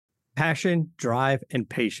Passion, drive, and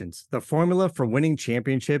patience. The formula for winning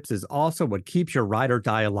championships is also what keeps your ride or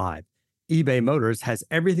die alive. eBay Motors has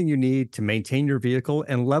everything you need to maintain your vehicle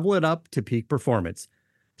and level it up to peak performance.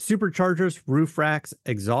 Superchargers, roof racks,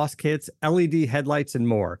 exhaust kits, LED headlights, and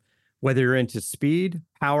more. Whether you're into speed,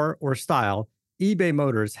 power, or style, eBay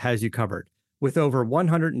Motors has you covered. With over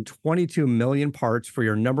 122 million parts for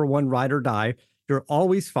your number one ride or die, you'll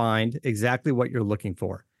always find exactly what you're looking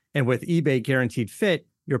for. And with eBay Guaranteed Fit,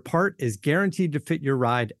 your part is guaranteed to fit your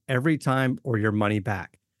ride every time or your money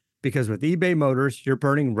back. Because with eBay Motors, you're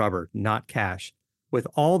burning rubber, not cash. With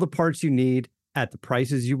all the parts you need at the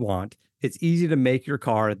prices you want, it's easy to make your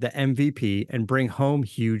car the MVP and bring home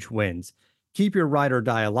huge wins. Keep your ride or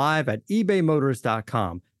die alive at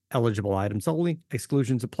ebaymotors.com. Eligible items only.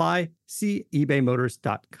 Exclusions apply. See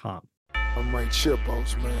ebaymotors.com. I'm right here,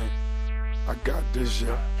 boss man. I got this,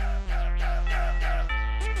 yeah.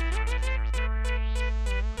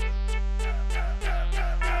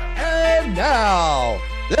 And now,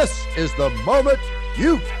 this is the moment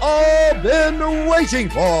you've all been waiting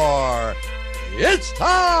for. It's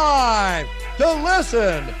time to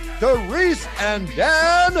listen to Reese and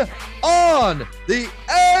Dan on the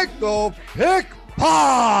Ankle Pick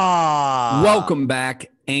Pod. Welcome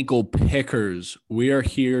back, Ankle Pickers. We are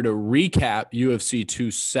here to recap UFC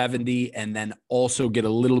 270 and then also get a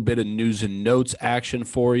little bit of news and notes action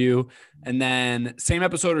for you. And then same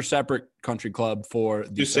episode or separate Country Club for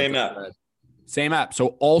the same app. Same app. So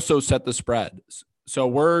also set the spread. So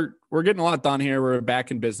we're getting a lot done here. We're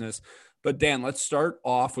back in business. But Dan, let's start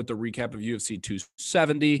off with the recap of UFC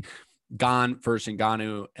 270, Gane versus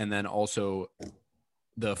Ngannou, and then also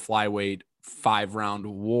the flyweight 5-round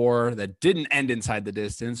war that didn't end inside the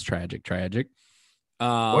distance. Tragic.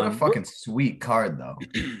 What a fucking sweet card, though.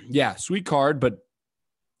 Yeah, sweet card, but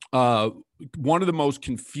one of the most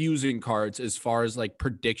confusing cards as far as like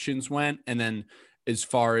predictions went, and then as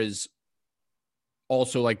far as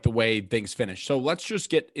also like the way things finished. So let's just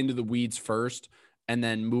get into the weeds first and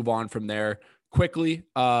then move on from there quickly.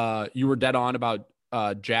 You were dead on about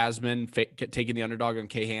Jasmine taking the underdog on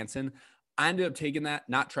Kay Hansen. I ended up taking that,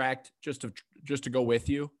 not tracked, just to go with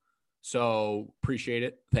you. So appreciate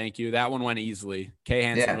it. Thank you. That one went easily. Kay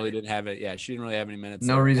Hansen really didn't have it. Yeah, she didn't really have any minutes.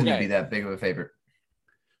 No reason to be that big of a favorite.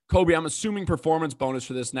 Kobe, I'm assuming performance bonus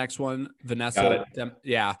for this next one. Vanessa,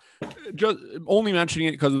 yeah, just only mentioning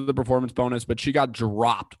it because of the performance bonus, but she got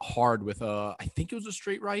dropped hard with I think it was a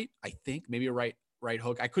straight right. I think maybe a right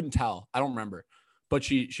hook. I couldn't tell. I don't remember, but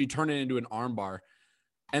she turned it into an arm bar.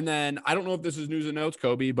 And then I don't know if this is news and notes,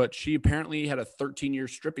 Kobe, but she apparently had a 13-year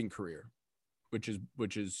stripping career, which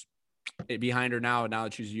is behind her now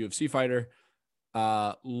that she's a UFC fighter.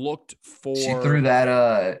 Looked for she threw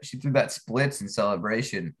that splits in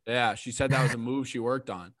celebration. Yeah, she said that was a move she worked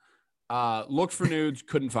on. Looked for nudes,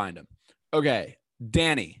 couldn't find them. Okay,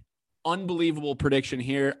 Danny, unbelievable prediction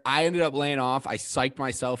here. I ended up laying off. I psyched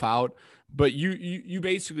myself out, but you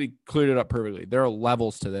basically cleared it up perfectly. There are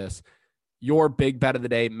levels to this. Your big bet of the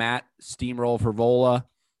day, Matt Steamroll Frevola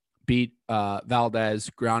beat Valdez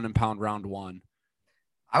ground and pound round one.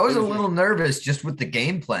 I was a little nervous just with the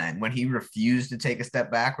game plan when he refused to take a step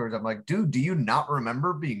backwards. I'm like, dude, do you not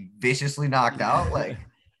remember being viciously knocked out? Like,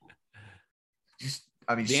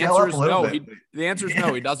 the answer is no. The answer is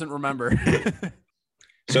no. He doesn't remember.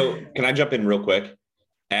 So can I jump in real quick?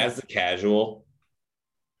 As the casual,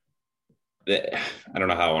 I don't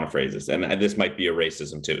know how I want to phrase this, and this might be a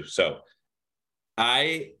racism too. So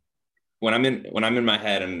when I'm in my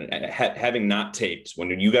head and having not taped,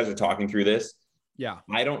 when you guys are talking through this, yeah,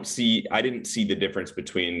 I didn't see the difference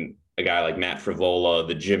between a guy like Matt Frevola,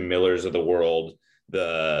 the Jim Millers of the world,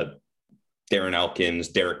 the Darren Elkins,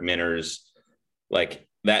 Derek Minners, like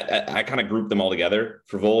that. I kind of grouped them all together.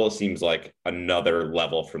 Frevola seems like another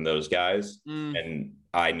level from those guys. And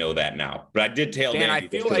I know that now, but I did tail Danny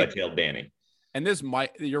because I tailed Danny. And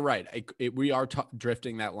you're right. We are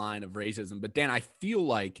drifting that line of racism, but Dan, I feel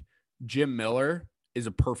like Jim Miller is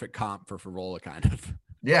a perfect comp for Frevola, kind of.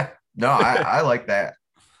 Yeah, no, I like that.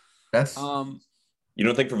 That's you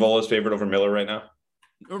don't think Frevola's favorite over Miller right now?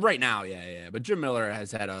 Right now, yeah. But Jim Miller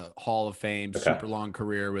has had a Hall of Fame, super long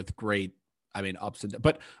career with great, ups and downs.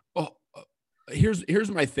 But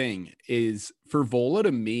here's my thing: is Frevola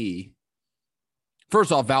to me.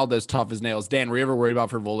 First off, Valdez tough as nails. Dan, were you ever worried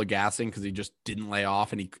about Frevola gassing because he just didn't lay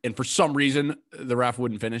off and for some reason the ref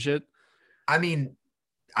wouldn't finish it?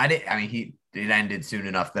 It ended soon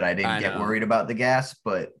enough that I didn't get worried about the gas,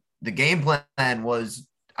 but the game plan was,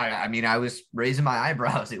 I was raising my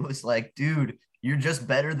eyebrows. It was like, dude, you're just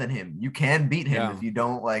better than him. You can beat him if you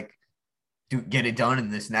don't get it done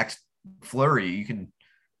in this next flurry. You can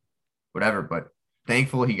whatever, but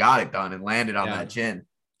thankful he got it done and landed on that chin.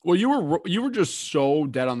 Well, you were just so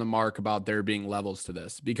dead on the mark about there being levels to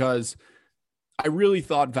this, because I really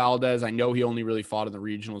thought Valdez, I know he only really fought in the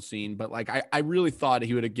regional scene, but like I really thought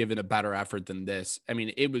he would have given a better effort than this. I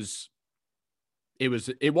mean, it was a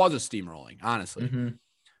steamrolling, honestly. Mm-hmm.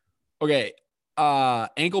 Okay.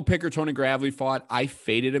 Ankle picker Tony Gravely fought. I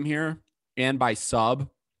faded him here and by sub.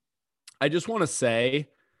 I just want to say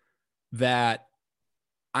that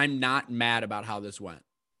I'm not mad about how this went.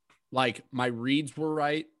 Like, my reads were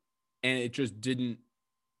right and it just didn't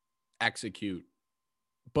execute.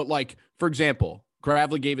 But like, for example,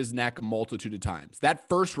 Gravely gave his neck a multitude of times. That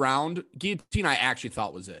first round, guillotine, I actually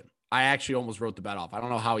thought was it. I actually almost wrote the bet off. I don't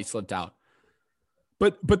know how he slipped out.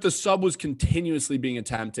 But the sub was continuously being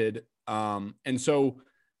attempted. And so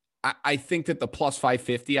I think that the plus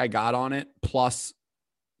 550 I got on it, plus,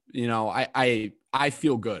 you know, I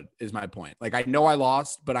feel good is my point. Like, I know I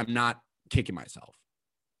lost, but I'm not kicking myself.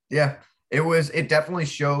 Yeah, it definitely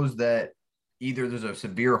shows that either there's a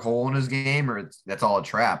severe hole in his game or that's all a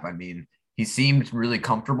trap. I mean, he seemed really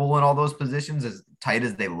comfortable in all those positions, as tight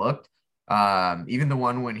as they looked. Even the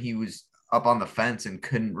one when he was up on the fence and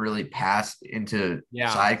couldn't really pass into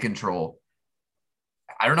side control.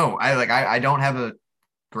 I don't know. I don't have a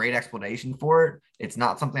great explanation for it. It's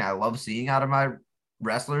not something I love seeing out of my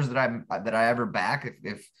wrestlers that I ever back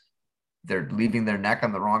if they're leaving their neck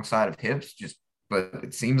on the wrong side of hips. But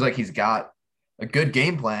it seems like he's got a good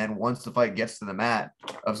game plan once the fight gets to the mat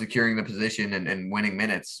of securing the position and winning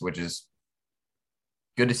minutes, which is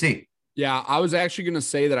good to see. Yeah, I was actually going to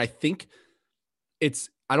say that I think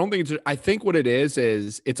what it is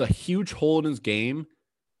it's a huge hole in his game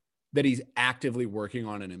that he's actively working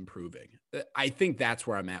on and improving. I think that's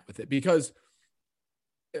where I'm at with it, because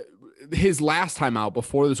his last time out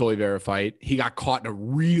before this Oliveira fight, he got caught in a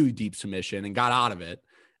really deep submission and got out of it.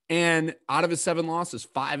 And out of his 7 losses,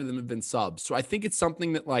 5 of them have been subs. So I think it's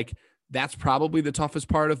something that, like, that's probably the toughest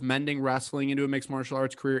part of mending wrestling into a mixed martial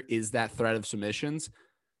arts career, is that threat of submissions.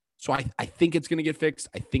 So I think it's going to get fixed.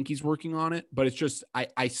 I think he's working on it, but it's just,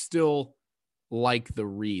 I still like the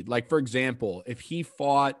read. Like, for example, if he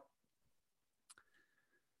fought,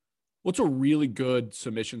 what's a really good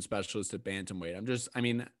submission specialist at bantamweight?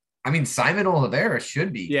 I mean, Simon Oliveira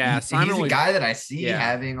should be. Yeah, he's a guy that I see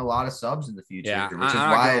having a lot of subs in the future. Yeah, which is why.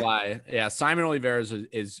 Not gonna lie. Yeah, Simon Oliveira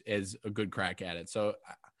is a good crack at it. So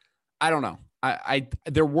I don't know.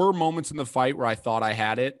 There were moments in the fight where I thought I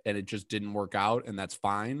had it and it just didn't work out, and that's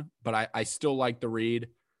fine. But I still like the read.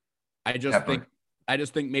 I just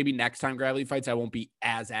think maybe next time Gravely fights, I won't be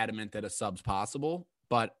as adamant that a sub's possible,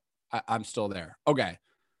 but I'm still there. Okay.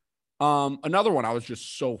 Another one I was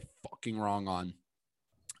just so fucking wrong on,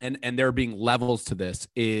 and there being levels to this,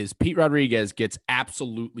 is Pete Rodriguez gets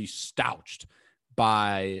absolutely stouched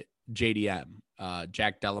by JDM,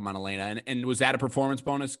 Jack Della Maddalena. And was that a performance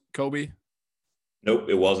bonus, Kobe? Nope,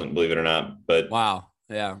 it wasn't, believe it or not. But wow.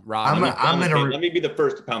 Yeah. Rob, let me be the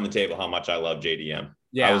first to pound the table how much I love JDM.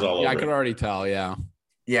 Yeah. I was all over I could already tell. Yeah.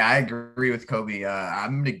 Yeah, I agree with Kobe.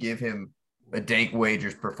 I'm going to give him a Dank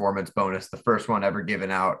Wagers performance bonus, the first one ever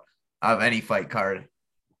given out of any fight card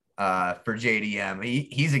for JDM.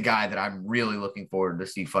 He's a guy that I'm really looking forward to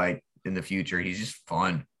see fight in the future. He's just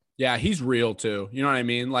fun. Yeah, he's real too. You know what I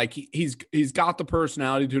mean? Like, he's got the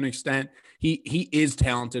personality to an extent. He is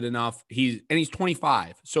talented enough. He's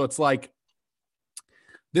 25. So it's like,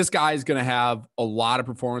 this guy is going to have a lot of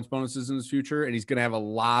performance bonuses in his future, and he's going to have a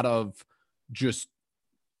lot of just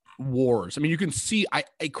wars. I mean, you can see,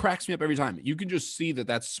 it cracks me up every time. You can just see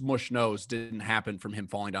that smush nose didn't happen from him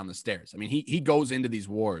falling down the stairs. I mean, he goes into these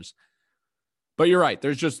wars. But you're right.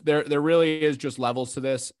 There's just, there really is just levels to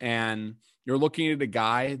this. And you're looking at a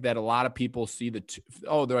guy that a lot of people see they're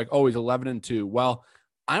like, oh, he's 11-2. Well,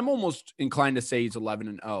 I'm almost inclined to say he's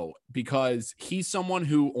 11-0, because he's someone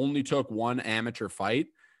who only took one amateur fight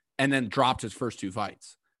and then dropped his first 2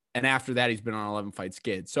 fights. And after that, he's been on an 11 fight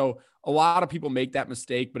skid. So a lot of people make that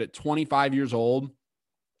mistake, but at 25 years old,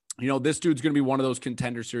 you know, this dude's going to be one of those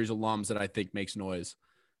Contender Series alums that I think makes noise.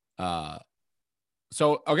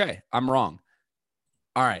 So, okay, I'm wrong.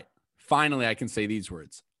 All right. Finally, I can say these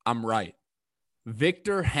words. I'm right.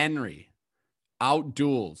 Victor Henry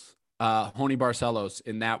out-duels Hony Barcelos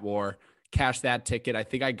in that war. Cashed that ticket. I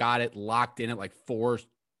think I got it locked in at like 4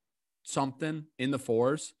 something in the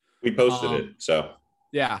 4s. We posted it, so.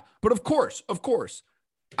 Yeah. But of course,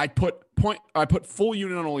 I put full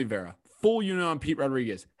unit on Oliveira, full unit on Pete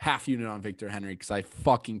Rodriguez, half unit on Victor Henry, because I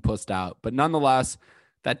fucking pussed out. But nonetheless,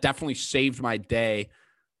 that definitely saved my day.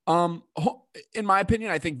 In my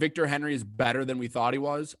opinion, I think Victor Henry is better than we thought he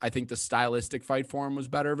was. I think the stylistic fight for him was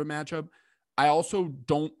better of a matchup. I also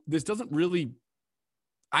this doesn't really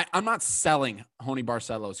I'm not selling Rony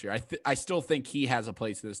Barcelos here. I still think he has a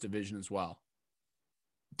place in this division as well.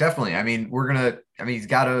 Definitely. I mean, he's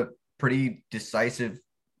got a pretty decisive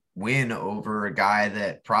win over a guy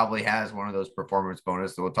that probably has one of those performance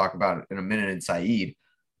bonus that we'll talk about in a minute in Saeed.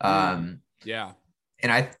 Yeah.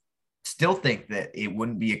 And I still think that it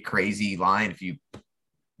wouldn't be a crazy line if you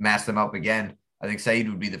mass them up again. I think Saeed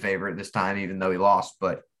would be the favorite this time, even though he lost.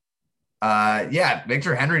 But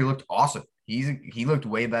Victor Henry looked awesome. He looked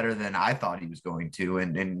way better than I thought he was going to.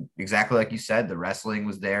 And exactly like you said, the wrestling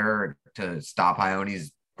was there to stop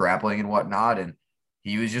Ione's grappling and whatnot. And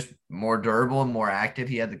he was just more durable and more active.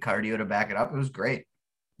 He had the cardio to back it up. It was great.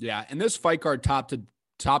 Yeah. And this fight card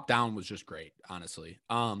top down was just great, honestly.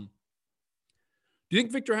 Do you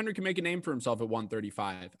think Victor Henry can make a name for himself at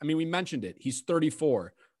 135? I mean, we mentioned it. He's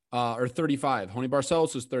 34 or 35. Rony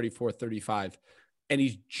Barcelos is 34, 35. And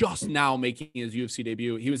he's just now making his UFC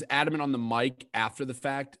debut. He was adamant on the mic after the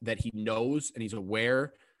fact that he knows and he's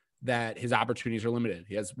aware that his opportunities are limited.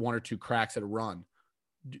 He has one or two cracks at a run.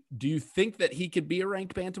 Do you think that he could be a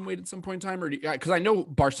ranked bantamweight at some point in time? Or because I know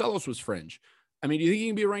Barcelos was fringe. I mean, do you think he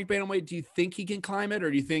can be a ranked bantamweight? Do you think he can climb it? Or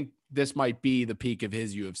do you think this might be the peak of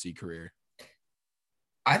his UFC career?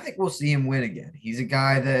 I think we'll see him win again. He's a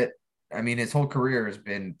guy that, I mean, his whole career has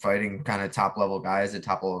been fighting kind of top level guys at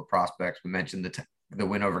top level prospects. We mentioned the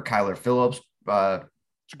win over Kyler Phillips it's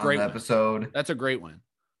a great episode. That's a great win.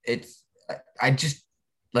 I just,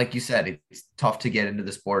 like you said, it's tough to get into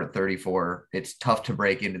the sport at 34. It's tough to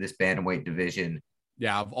break into this bantamweight division.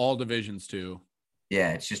 Yeah, of all divisions too.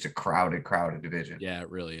 Yeah, it's just a crowded division. Yeah, it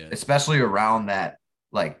really is. Especially around that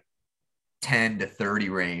like 10 to 30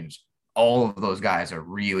 range. All of those guys are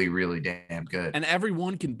really, really damn good. And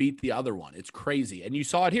everyone can beat the other one. It's crazy. And you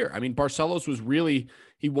saw it here. I mean, Barcelos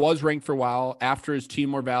he was ranked for a while. After his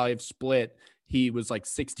Timur Valiev split, he was like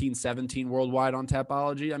 16, 17 worldwide on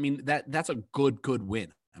Tapology. I mean, that's a good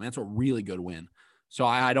win. I mean, that's a really good win. So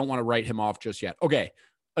I don't want to write him off just yet. Okay.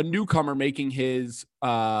 A newcomer making his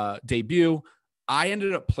debut. I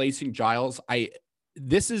ended up placing Giles.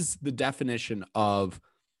 This is the definition of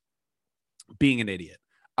being an idiot.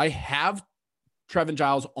 I have Trevin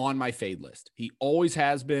Giles on my fade list. He always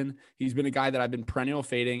has been. He's been a guy that I've been perennial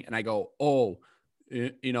fading, and I go,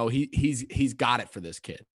 he's got it for this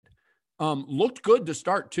kid. Looked good to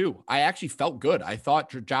start too. I actually felt good. I thought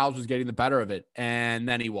Giles was getting the better of it, and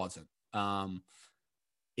then he wasn't.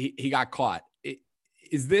 He got caught.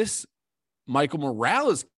 Is this Michael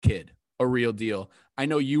Morales kid a real deal? I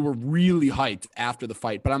know you were really hyped after the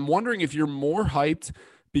fight, but I'm wondering if you're more hyped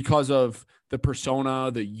because of the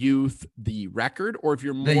persona, the youth, the record, or if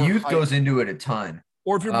you're more the youth hyped, goes into it a ton,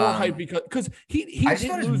 or if you're more hyped because he I just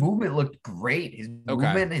thought his movement looked great. His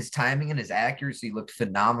movement, his timing, and his accuracy looked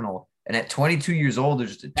phenomenal. And at 22 years old,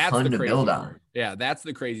 there's just a ton to build on. Yeah, that's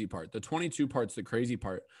the crazy part. The 22 part's the crazy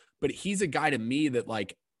part. But he's a guy to me that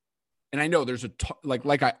like, and I know there's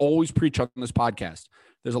like I always preach on this podcast.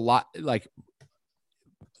 There's a lot like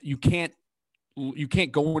you can't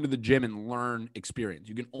go into the gym and learn experience.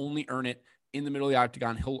 You can only earn it in the middle of the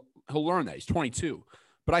octagon. He'll learn that. He's 22.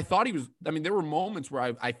 But I thought there were moments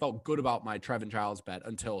where I felt good about my Trevin Giles bet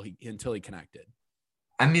until he connected.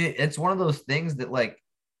 I mean, it's one of those things that like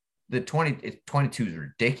the 22 is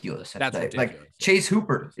ridiculous. That's ridiculous. Like Chase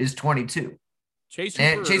Hooper is 22. Chase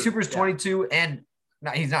Hooper is 22 and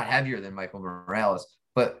he's not heavier than Michael Morales,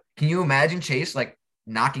 but can you imagine Chase like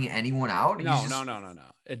knocking anyone out? No.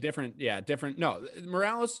 Different. No,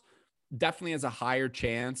 Morales definitely has a higher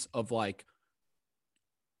chance of like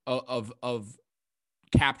of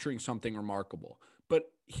capturing something remarkable. But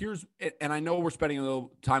and I know we're spending a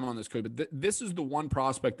little time on this, Cody, but this is the one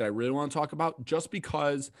prospect that I really want to talk about just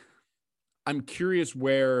because I'm curious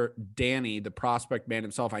where Danny, the prospect man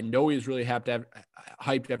himself, I know he was really hyped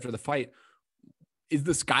after the fight. Is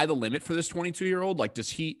the sky the limit for this 22-year-old? Like,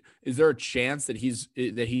 is there a chance that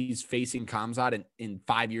he's facing Khamzat in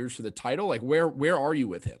 5 years for the title? Like, where are you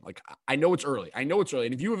with him? Like, I know it's early.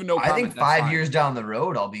 And if you have no comment, I think 5 years down the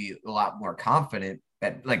road, I'll be a lot more confident.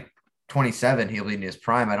 At like 27, he'll be in his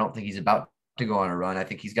prime. I don't think he's about to go on a run. I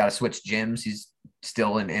think he's got to switch gyms. He's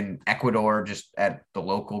still in Ecuador, just at the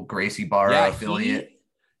local Gracie Barra affiliate.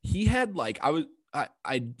 He had like,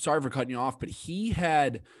 I sorry for cutting you off, but he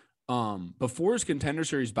had, before his Contender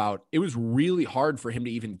Series bout, it was really hard for him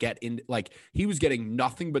to even get in. Like, he was getting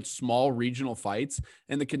nothing but small regional fights,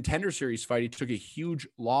 and the Contender Series fight, he took a huge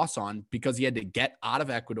loss on because he had to get out of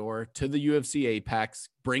Ecuador to the UFC Apex,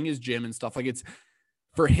 bring his gym and stuff. Like, it's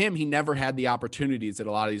for him, he never had the opportunities that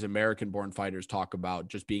a lot of these American-born fighters talk about,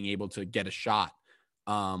 just being able to get a shot,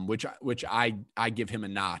 which I give him a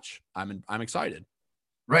notch. I'm excited.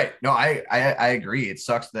 Right. No, I agree. It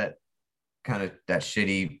sucks that kind of that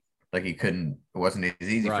shitty, like it wasn't as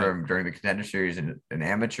easy for him during the Contender Series and an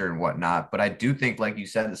amateur and whatnot. But I do think, like you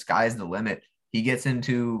said, the sky's the limit. He gets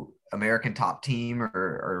into American Top Team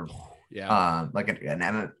or like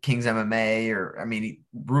an King's MMA, or I mean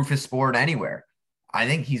Rufus Sport, anywhere. I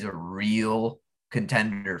think he's a real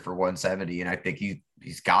contender for 170, and I think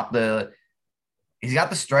he's got the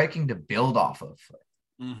striking to build off of.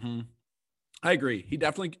 Mm-hmm. I agree. He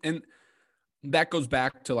definitely, and that goes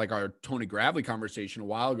back to like our Tony Gravely conversation a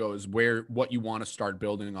while ago, is what you want to start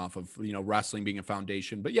building off of, wrestling being a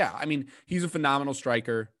foundation. But yeah, I mean, he's a phenomenal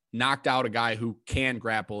striker, knocked out a guy who can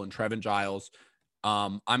grapple, and Trevin Giles.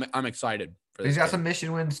 I'm excited for this. He's got some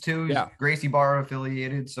mission wins too. He's Gracie Barra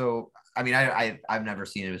affiliated. So, I mean, I've never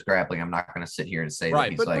seen him as grappling. I'm not going to sit here and say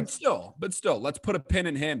that he's but still, let's put a pin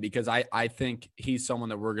in him, because I think he's someone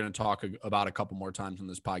that we're going to talk about a couple more times on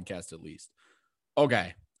this podcast, at least.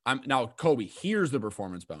 Okay. Now, Kobe, here's the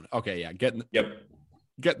performance bonus. Okay. Yeah. Getting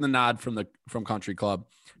the nod from Country Club.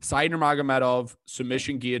 Said Nurmagomedov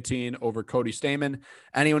submission guillotine over Cody Stamann.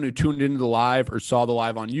 Anyone who tuned into the live or saw the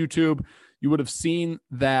live on YouTube, you would have seen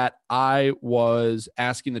that I was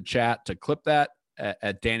asking the chat to clip that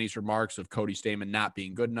at Danny's remarks of Cody Stamann not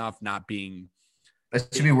being good enough, not being.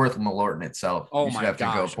 That should be worth Malorton itself. Oh, you should have to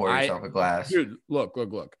go pour yourself a glass. Dude, look.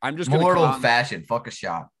 I'm just Malort old-fashioned. Fuck a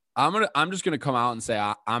shot. I'm just gonna come out and say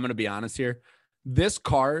I'm gonna be honest here. This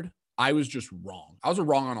card, I was just wrong. I was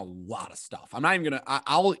wrong on a lot of stuff. I'm not even gonna.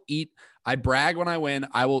 I'll eat. I brag when I win.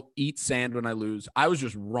 I will eat sand when I lose. I was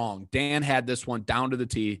just wrong. Dan had this one down to the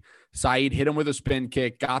T. Said hit him with a spin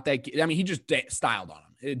kick. Got that. I mean, he just styled on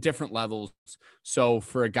him at different levels. So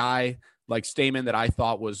for a guy like Stamann that I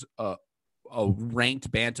thought was a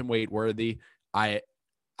ranked bantamweight worthy, I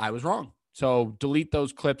was wrong. So delete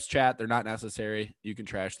those clips, chat. They're not necessary. You can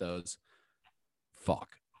trash those. Fuck.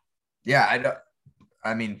 Yeah, I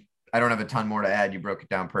don't have a ton more to add. You broke it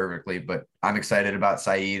down perfectly, but I'm excited about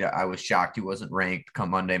Said. I was shocked he wasn't ranked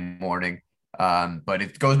come Monday morning. But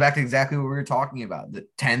it goes back to exactly what we were talking about. The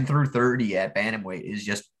 10 through 30 at bantamweight is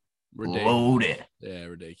just loaded. Yeah,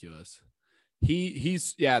 ridiculous.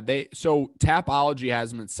 So Tapology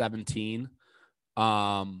has him at 17.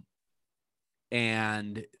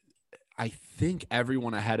 And I think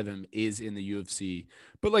everyone ahead of him is in the UFC.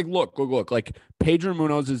 But look. Like Pedro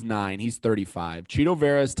Munoz is 9. He's 35. Chito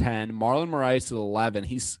Vera is 10. Marlon Moraes is 11.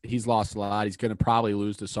 He's lost a lot. He's going to probably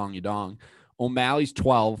lose to Song Yadong. O'Malley's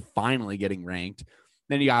 12, finally getting ranked.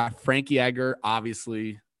 Then you got Frankie Edgar,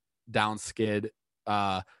 obviously down skid.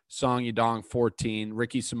 Song Yadong 14.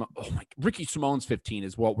 Ricky Simone's 15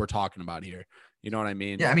 is what we're talking about here. You know what I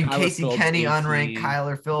mean? Yeah, I mean, Casey Kenny unranked,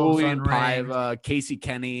 Kyler Phillips Julian unranked, Paiva, Casey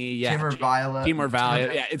Kenny, Timur Viola.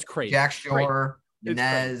 Yeah, it's crazy. Jack Shore,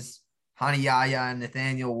 Nez, Hanayaya, and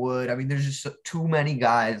Nathaniel Wood. I mean, there's just too many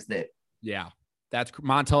guys that. Yeah, that's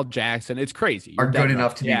Montel Jackson. It's crazy. Are good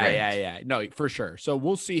enough to be ranked. Yeah. No, for sure. So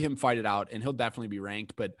we'll see him fight it out, and he'll definitely be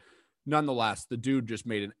ranked. But nonetheless, the dude just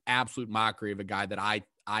made an absolute mockery of a guy that I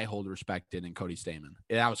hold respect in Cody Stamann.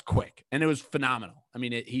 That was quick, and it was phenomenal. I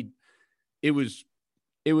mean, it was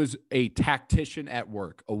a tactician at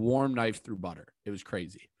work, a warm knife through butter. It was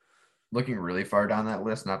crazy. Looking really far down that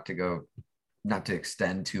list, not to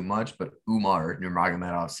extend too much, but Umar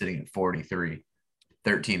Nurmagomedov sitting at 43,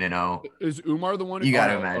 13-0. Is Umar the one? You got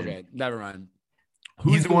to imagine. Okay, never mind.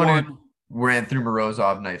 He's the one who ran through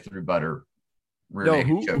Morozov knife through butter.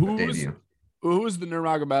 Who was the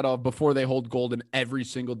Nurmagomedov before they hold gold in every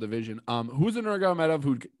single division? Who's the Nurmagomedov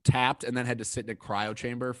who tapped and then had to sit in a cryo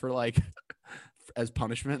chamber for as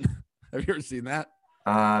punishment? Have you ever seen that?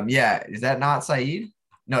 Yeah. Is that not Said?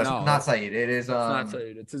 No, it's not Said. It is. It's not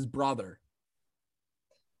Said. It's his brother.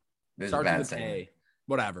 Starts with an A.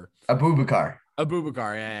 Whatever. Abubakar.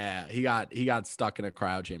 Yeah. He got stuck in a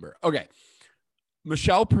cryo chamber. Okay.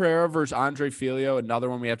 Michelle Pereira versus Andre Filio, another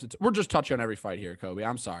one we have to. We're just touching on every fight here, Kobe.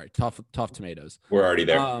 I'm sorry. Tough tomatoes. We're already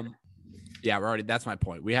there. Yeah, we're already. That's my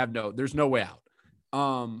point. There's no way out.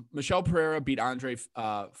 Michelle Pereira beat Andre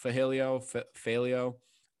Filio.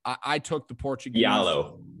 I took the Portuguese.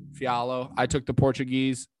 Fialo. I took the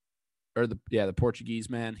Portuguese, the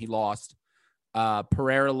Portuguese man. He lost.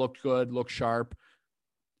 Pereira looked good, looked sharp.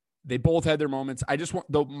 They both had their moments.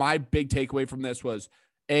 My big takeaway from this was,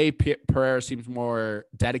 A, Pereira seems more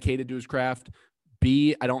dedicated to his craft.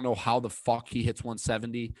 B, I don't know how the fuck he hits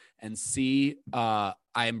 170. And C, I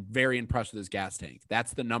am very impressed with his gas tank.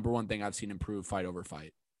 That's the number one thing I've seen improve fight over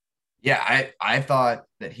fight. Yeah, I thought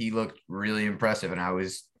that he looked really impressive, and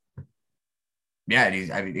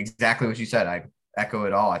exactly what you said. I echo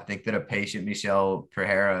it all. I think that a patient Michelle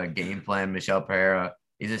Pereira, game plan Michelle Pereira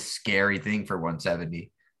is a scary thing for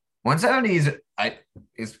 170. 170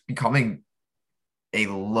 is becoming a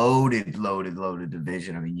loaded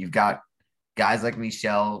division. I mean, you've got guys like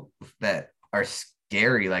Michel that are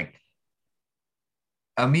scary. Like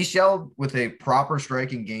a Michel with a proper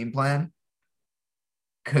striking game plan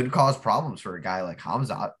could cause problems for a guy like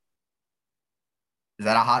Khamzat. Is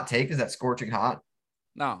that a hot take? Is that scorching hot?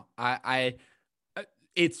 No,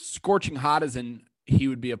 it's scorching hot as in he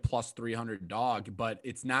would be a plus 300 dog, but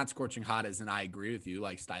it's not scorching hot as in I agree with you,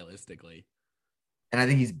 like stylistically. And I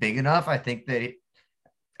think he's big enough. I think that'd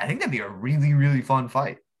be a really, really fun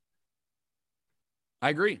fight. I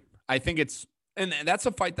agree. I think and that's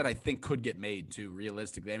a fight that I think could get made too,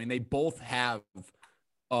 realistically. I mean, they both have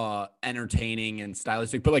entertaining and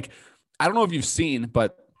stylistic, but like, I don't know if you've seen,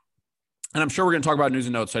 and I'm sure we're going to talk about news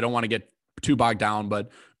and notes, so I don't want to get too bogged down, but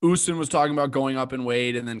Usman was talking about going up in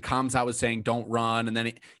weight, and then Khamzat was saying don't run, and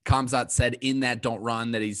then Khamzat said in that don't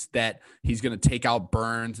run that he's going to take out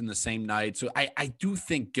Burns in the same night. So I do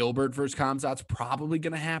think Gilbert versus Khamzat's probably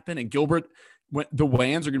going to happen, and Gilbert, the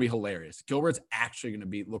weigh-ins are going to be hilarious. Gilbert's actually going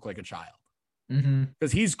to look like a child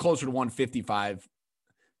because he's closer to 155,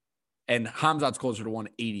 and Khamzat's closer to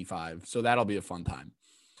 185. So that'll be a fun time.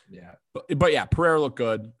 Yeah, but yeah, Pereira looked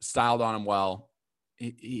good, styled on him well.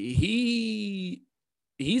 He's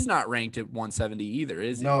not ranked at 170 either,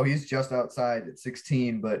 is he? No, he's just outside at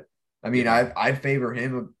 16. But I mean, I'd favor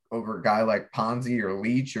him over a guy like Ponzi or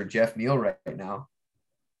Leach or Jeff Neal right now.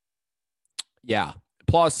 Yeah.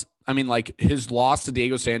 Plus, I mean, like his loss to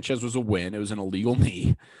Diego Sanchez was a win. It was an illegal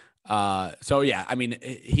knee. So yeah, I mean,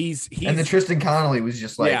 he's and the Tristan Connolly was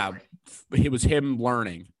just like, yeah, it was him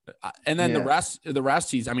learning. And then the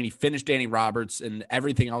rest, he finished Danny Roberts, and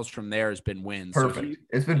everything else from there has been wins. Perfect. So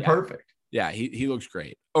it's been perfect. Yeah, he looks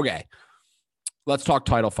great. Okay, let's talk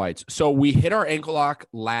title fights. So we hit our ankle lock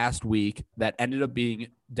last week. That ended up being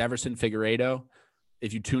Deverson Figueiredo,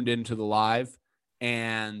 if you tuned into the live.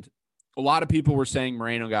 And a lot of people were saying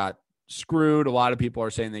Moreno got screwed. A lot of people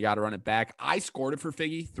are saying they got to run it back. I scored it for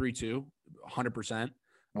Figgy, 3-2, 100%.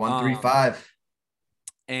 135.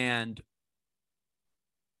 And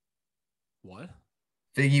what?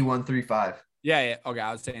 Figgy 135. Yeah. Okay.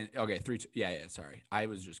 I was saying, okay, 3-2. Yeah. Sorry. I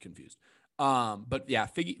was just confused. But yeah,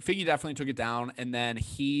 Figgy definitely took it down, and then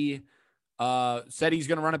he said he's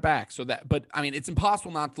going to run it back. But I mean, it's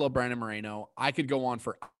impossible not to love Brandon Moreno. I could go on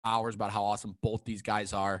for hours about how awesome both these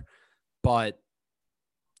guys are, but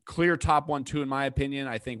clear top 1-2 in my opinion.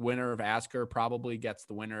 I think winner of Asker probably gets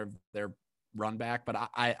the winner of their run back, but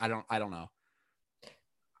I don't know. I don't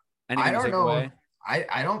know.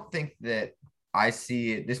 I don't think that I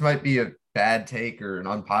see it. This might be a bad take or an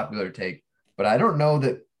unpopular take, but I don't know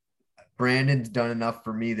that Brandon's done enough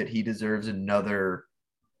for me that he deserves another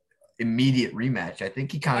immediate rematch. I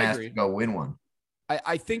think he kind of has to go win one.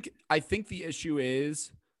 I think the issue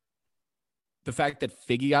is the fact that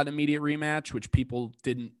Figgy got an immediate rematch, which people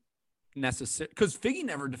didn't necessarily, because Figgy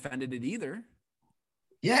never defended it either.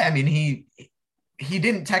 Yeah, I mean, he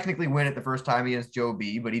didn't technically win it the first time against Joe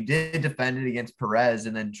B, but he did defend it against Perez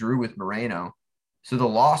and then drew with Moreno. So the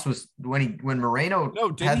loss was when Moreno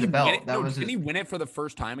had the belt. Didn't he win it for the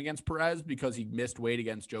first time against Perez because he missed weight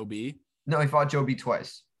against Joe B? No, he fought Joe B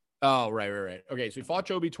twice. Oh, right. Okay, so he fought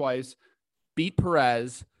Joe B twice, beat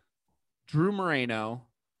Perez, drew Moreno,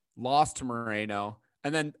 lost to Moreno,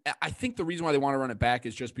 and then I think the reason why they want to run it back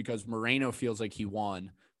is just because Moreno feels like he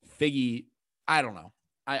won. Figgy, I don't know.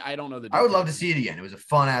 I don't know the difference. I would love to see it again. It was a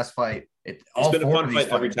fun ass fight. It's been a fun fight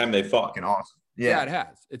every time they fought. Fucking awesome. Yeah, it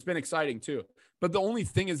has. It's been exciting too. But the only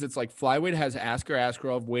thing is, it's like flyweight has Asker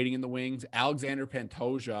Askarov waiting in the wings, Alexander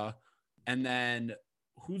Pantoja, and then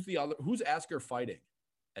who's Asker fighting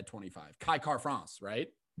at 25? Kai Car-France, right?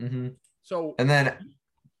 Mm-hmm. So and then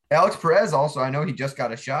Alex Perez also, I know he just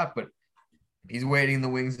got a shot, but he's waiting in the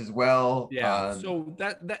wings as well. Yeah. So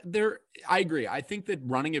that there, I agree. I think that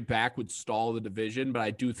running it back would stall the division, but I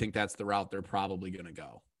do think that's the route they're probably going to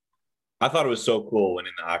go. I thought it was so cool when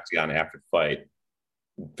in the octagon after the fight,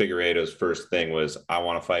 Figueiredo's first thing was, I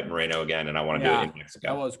want to fight Moreno again, and I want to do it in Mexico.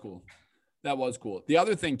 That was cool. The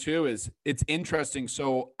other thing too is it's interesting.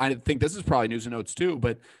 So I think this is probably news and notes too,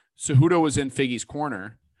 but Cejudo was in Figgy's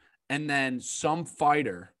corner, and then some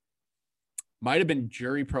fighter, might have been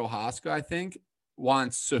Jiri Prohaska, I think,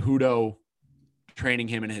 wants Cejudo training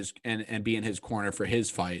him in his and be in his corner for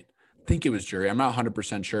his fight. I think it was Jiri. I'm not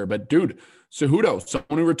 100% sure, but dude, Cejudo,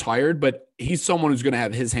 someone who retired, but he's someone who's going to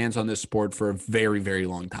have his hands on this sport for a very, very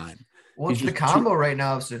long time. Well, it's the combo right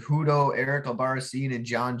now of Cejudo, Eric Albarracin, and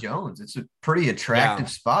John Jones. It's a pretty attractive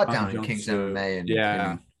spot down in Kings MMA. And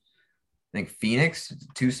I think Phoenix,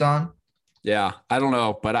 Tucson. Yeah, I don't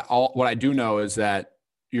know, but what I do know is that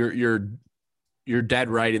you're you're dead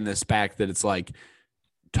right in this fact that it's like,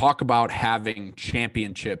 talk about having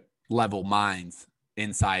championship level minds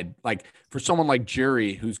inside. Like for someone like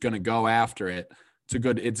Jury, who's going to go after it,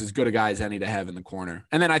 it's as good a guy as any to have in the corner.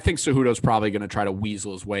 And then I think Cejudo's probably going to try to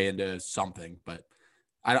weasel his way into something, but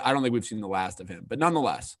I don't think we've seen the last of him. But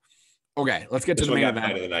nonetheless, okay, let's get to the main event.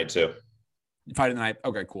 Fight of the night too. Fight of the night.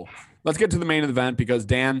 Okay, cool. Let's get to the main event because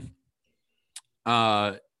Dan,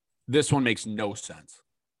 this one makes no sense.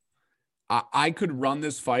 I could run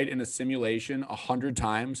this fight in a simulation 100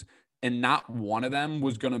 times, and not one of them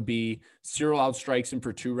was going to be Cyril outstrikes him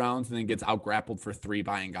for 2 rounds and then gets outgrappled for 3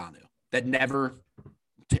 by Ngannou. That never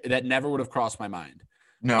would have crossed my mind.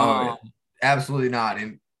 No, absolutely not.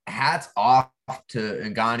 And hats off to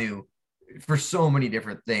Ngannou for so many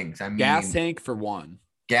different things. I mean, gas tank for one.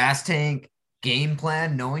 Gas tank, game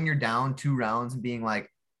plan, knowing you're down 2 rounds and being like,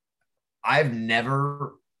 I've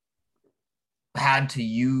never had to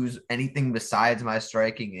use anything besides my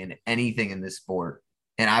striking in anything in this sport.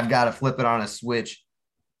 And I've got to flip it on a switch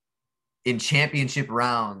in championship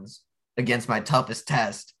rounds against my toughest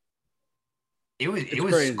test. It was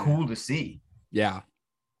crazy. Cool to see. Yeah.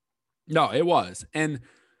 No, it was. And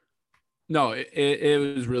no,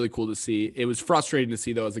 it was really cool to see. It was frustrating to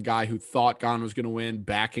see, though, as a guy who thought Gane was going to win,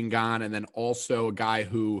 backing Gane, and then also a guy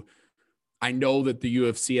who I know that the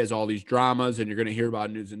UFC has all these dramas and you're going to hear about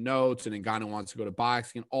news and notes and then Ngannou wants to go to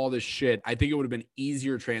boxing and all this shit. I think it would have been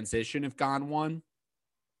easier transition if Gane won.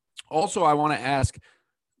 Also, I want to ask,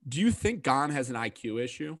 do you think Gane has an IQ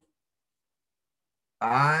issue?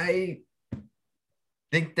 I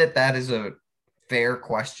think that is a fair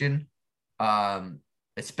question,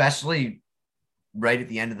 especially right at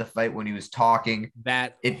the end of the fight when he was talking.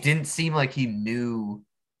 That it didn't seem like he knew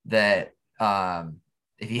that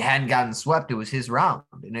if he hadn't gotten swept, it was his round,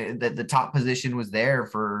 and the top position was there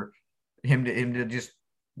for him to just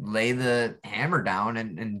lay the hammer down,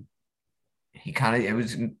 and he it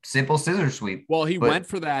was simple scissor sweep. Well, he went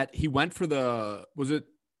for that. He went for I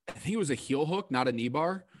think it was a heel hook, not a knee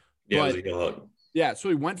bar. Yeah, it was a heel hook. Yeah, so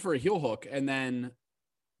he went for a heel hook, and then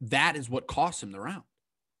that is what cost him the round.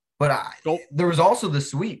 But there was also the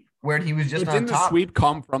sweep where he was just on didn't top. The sweep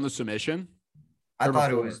come from the submission? I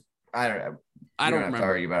thought it was. I don't know. I don't remember.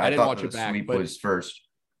 Argue about it. I didn't watch the it back. Sweep was first,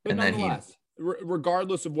 but and then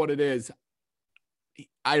regardless of what it is,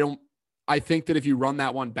 I think that if you run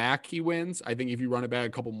that one back, he wins. I think if you run it back a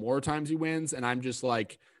couple more times, he wins. And I'm just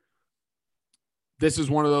like, this is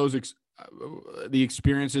one of those the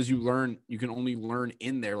experiences you can only learn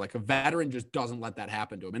in there. Like a veteran just doesn't let that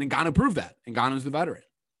happen to him. And Ngannou proved that. Ngannou's the veteran.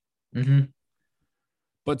 Mm-hmm.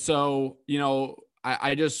 But so,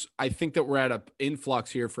 I think that we're at an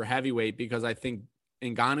influx here for heavyweight because I think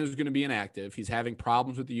Ngannou is going to be inactive. He's having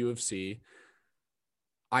problems with the UFC.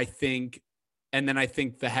 I think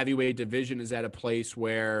the heavyweight division is at a place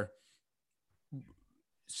where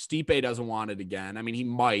Stipe doesn't want it again. I mean, he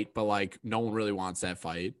might, but like no one really wants that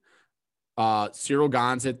fight. Cyril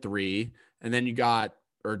Gane's at 3, and then you got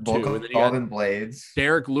 2. And then you got Blades.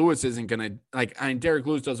 Derek Lewis isn't gonna Derek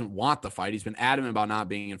Lewis doesn't want the fight. He's been adamant about not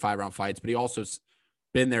being in 5-round fights, but he also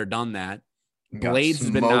been there, done that. Blades has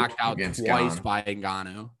been knocked out twice by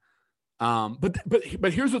Ngannou.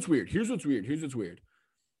 But here's what's weird.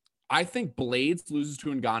 I think Blades loses to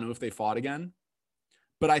Ngannou if they fought again,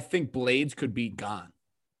 but I think Blades could beat Gane.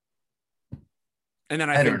 And then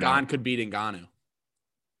I think Gane could beat Ngannou.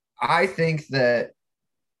 I think that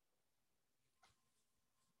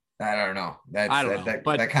I don't know. That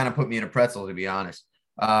kind of put me in a pretzel, to be honest.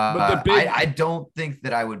 I don't think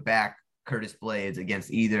that I would back Curtis Blades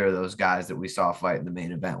against either of those guys that we saw fight in the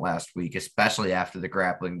main event last week, especially after the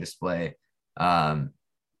grappling display. Well,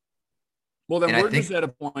 then we're just at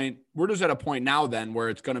a point now then where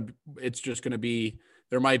it's just gonna be,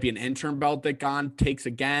 there might be an interim belt that Gane takes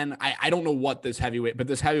again. I don't know what this heavyweight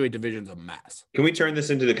division's a mess. Can we turn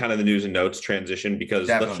this into the kind of the news and notes transition? Because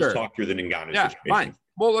let's just talk through the Ngannou situation. Fine.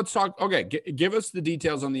 Well, let's talk. Okay, give us the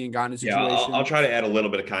details on the Ngannou situation. Yeah, I'll try to add a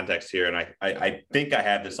little bit of context here, and I think I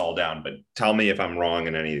have this all down, but tell me if I'm wrong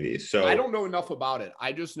in any of these. So I don't know enough about it.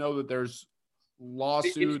 I just know that there's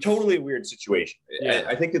lawsuits. It's totally a weird situation. Yeah.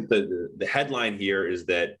 I think that the headline here is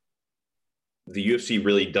that the UFC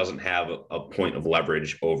really doesn't have a point of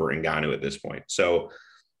leverage over Ngannou at this point. So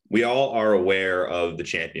we all are aware of the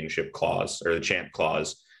championship clause or the champ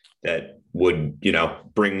clause that would,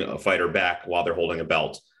 bring a fighter back while they're holding a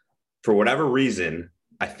belt. For whatever reason,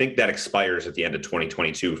 I think that expires at the end of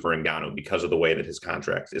 2022 for Ngannou because of the way that his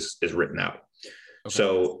contract is written out. Okay.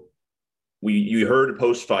 So you heard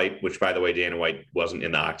post fight, which by the way, Dana White wasn't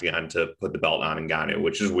in the octagon to put the belt on Ngannou,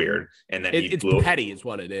 which is weird. And then it's petty, is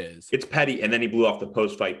what it is. It's petty, and then he blew off the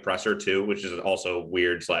post fight presser too, which is also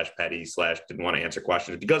weird / petty / didn't want to answer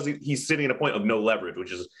questions because he's sitting at a point of no leverage,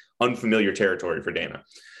 which is unfamiliar territory for Dana.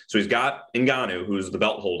 So he's got Ngannou, who's the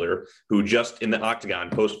belt holder, who just in the octagon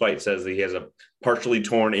post fight says that he has a partially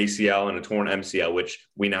torn ACL and a torn MCL, which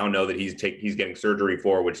we now know that he's getting surgery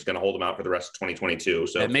for, which is going to hold him out for the rest of 2022.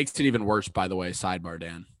 So it makes it even worse, by the way. Sidebar,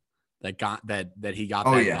 Dan, that he got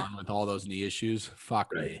done with all those knee issues.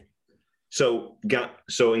 Fuck right. Me. So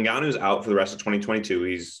Ngannou's out for the rest of 2022.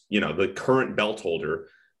 He's the current belt holder,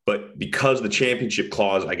 but because the championship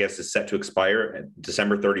clause, I guess, is set to expire at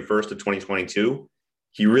December 31st of 2022.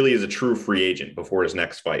 He really is a true free agent before his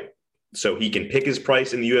next fight. So he can pick his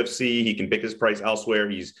price in the UFC. He can pick his price elsewhere.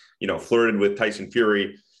 He's, flirted with Tyson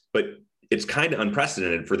Fury, but it's kind of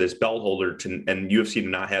unprecedented for this belt holder and UFC to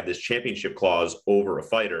not have this championship clause over a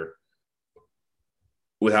fighter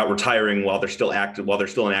without retiring while they're still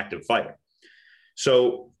an active fighter.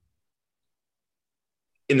 So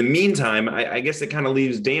in the meantime, I guess it kind of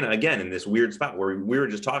leaves Dana again in this weird spot where we were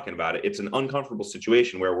just talking about it. It's an uncomfortable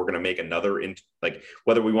situation where we're going to make another,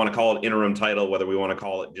 whether we want to call it interim title, whether we want to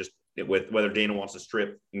call it just with whether Dana wants to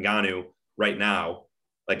strip Ngannou right now,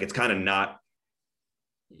 it's kind of not,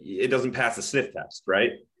 it doesn't pass the sniff test,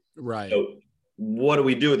 right? Right. So what do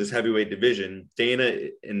we do with this heavyweight division? Dana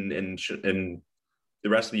and the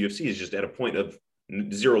rest of the UFC is just at a point of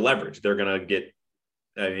zero leverage. They're going to get,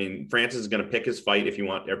 Francis is going to pick his fight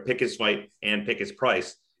or pick his fight and pick his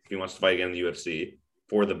price if he wants to fight again in the UFC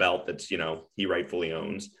for the belt that's, he rightfully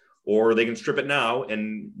owns, or they can strip it now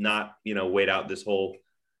and not, wait out this whole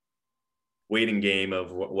waiting game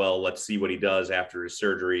of, well, let's see what he does after his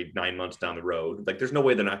surgery 9 months down the road. There's no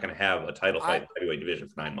way they're not going to have a title fight in the heavyweight division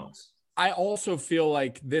for 9 months. I also feel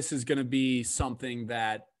like this is going to be something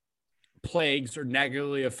that plagues or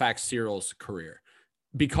negatively affects Cyril's career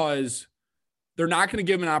because they're not going to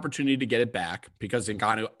give him an opportunity to get it back because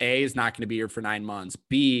Ngannou, A, is not going to be here for 9 months.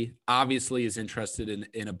 B, obviously is interested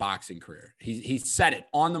in a boxing career. He said it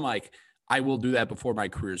on the mic. I will do that before my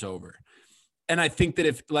career's over. And I think that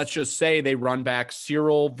if, let's just say they run back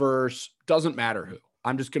Cyril versus, doesn't matter who.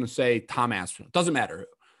 I'm just going to say Tom Aspinall. Doesn't matter who.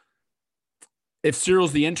 If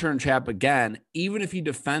Cyril's the interim champ again, even if he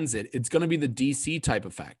defends it, it's going to be the DC type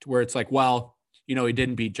effect where it's like, well, he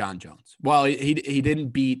didn't beat John Jones. Well, he didn't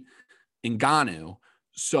beat Ngannou,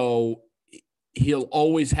 so he'll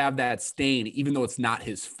always have that stain, even though it's not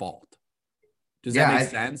his fault. Does that make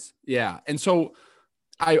sense? Yeah. And so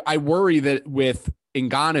I worry that with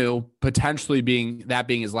Ngannou potentially being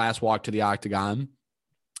his last walk to the octagon,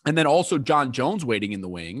 and then also John Jones waiting in the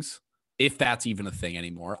wings, if that's even a thing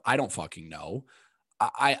anymore, I don't fucking know.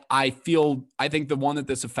 I think the one that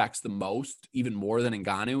this affects the most, even more than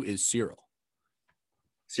Ngannou, is Cyril.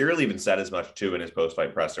 Cyril even said as much too in his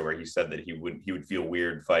post-fight presser, where he said that he would feel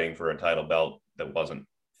weird fighting for a title belt that wasn't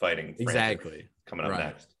fighting exactly coming up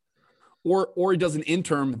next. Or he does an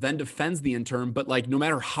interim, then defends the interim, but no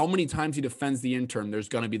matter how many times he defends the interim, there's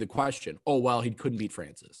going to be the question: oh well, he couldn't beat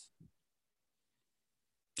Francis.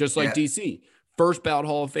 Just like DC, first ballot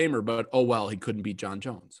Hall of Famer, but oh well, he couldn't beat John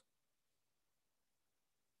Jones.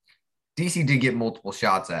 DC did get multiple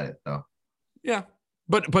shots at it though. Yeah.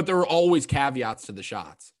 But there were always caveats to the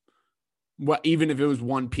shots. Well, even if it was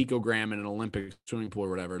 1 picogram in an Olympic swimming pool or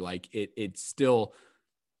whatever, it's still,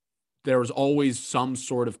 there was always some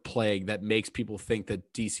sort of plague that makes people think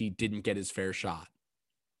that DC didn't get his fair shot.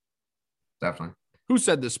 Definitely. Who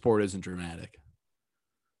said this sport isn't dramatic?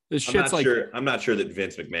 This shit's I'm not sure that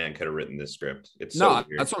Vince McMahon could have written this script. It's no,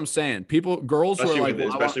 that's what I'm saying. Girls especially were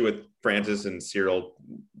especially with Francis and Cyril,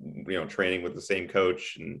 training with the same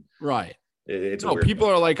coach and right. It's people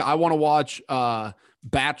are like, I want to watch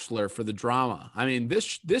Bachelor for the drama. I mean,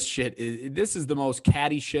 this shit is the most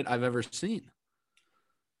catty shit I've ever seen.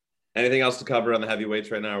 Anything else to cover on the heavyweights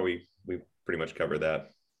right now? Or we pretty much covered that.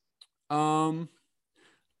 I'm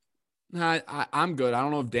good. I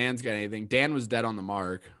don't know if Dan's got anything. Dan was dead on the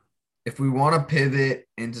mark. If we want to pivot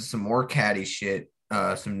into some more catty shit,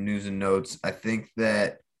 some news and notes, I think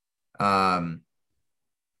that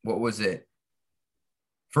what was it?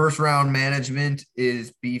 First Round Management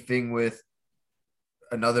is beefing with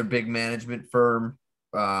another big management firm.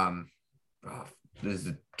 This is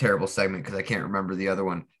a terrible segment because I can't remember the other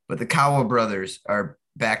one. But the Kawa brothers are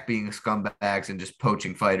back being scumbags and just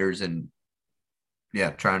poaching fighters and,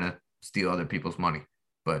 trying to steal other people's money.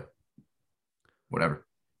 But whatever.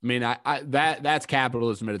 I mean, that's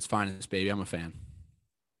capitalism at its finest, baby. I'm a fan.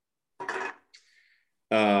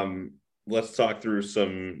 Let's talk through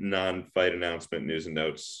some non-fight announcement news and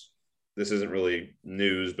notes. this isn't really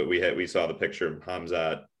news, but we saw the picture of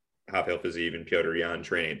Khamzat, Rafael Fiziev, and Piotr Yan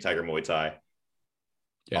training at Tiger Muay Thai.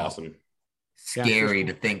 Yeah. Awesome. Scary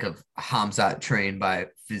to think of Khamzat trained by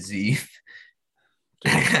Fiziev.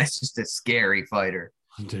 That's just a scary fighter.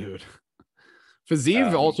 Dude.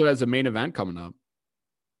 Fiziev also has a main event coming up.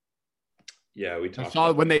 Yeah, we talked. I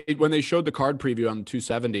saw when they showed the card preview on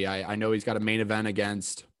 270. I know he's got a main event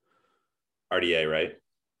against RDA, right?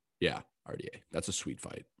 Yeah, RDA. That's a sweet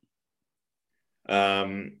fight.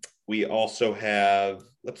 We also have.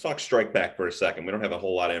 Let's talk Strike Back for a second. We don't have a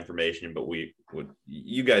whole lot of information, but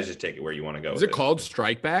you guys just take it where you want to go. Is it called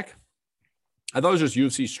Strike Back? I thought it was just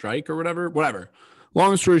UFC Strike or whatever. Whatever.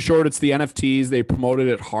 Long story short, it's the NFTs. They promoted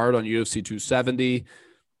it hard on UFC 270.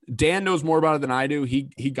 Dan knows more about it than I do. He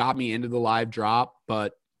got me into the live drop,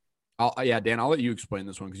 but Dan, I'll let you explain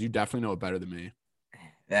this one because you definitely know it better than me.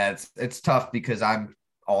 Yeah, it's tough because I'm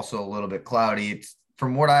also a little bit cloudy. It's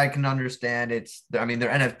from what I can understand, they're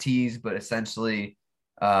NFTs, but essentially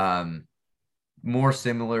more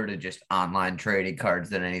similar to just online trading cards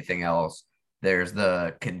than anything else. There's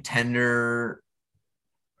the contender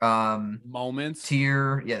moments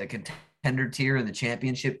tier. Yeah, the contender tier and the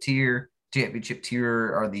championship tier. Championship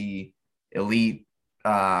tier are the elite,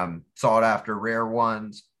 sought after rare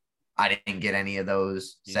ones. I didn't get any of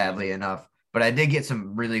those, sadly enough. But I did get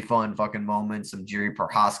some really fun fucking moments. Some Jiri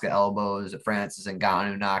Prochazka elbows, a Francis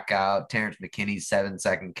Ngannou knockout, Terrence McKinney's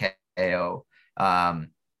 7-second KO. And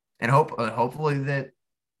hopefully that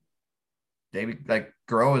they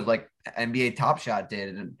grow as like NBA Top Shot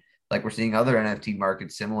did. And like we're seeing other NFT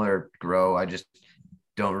markets similar grow. I just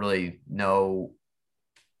don't really know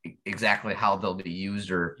exactly how they'll be used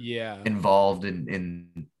or involved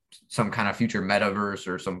in some kind of future metaverse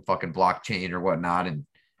or some fucking blockchain or whatnot. And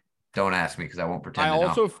don't ask me because I won't pretend.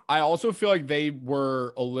 I also feel like they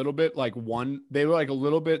were a little bit like a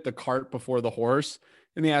little bit the cart before the horse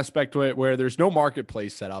in the aspect where there's no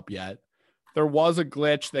marketplace set up yet. There was a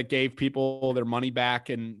glitch that gave people their money back.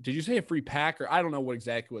 And did you say a free pack or I don't know what's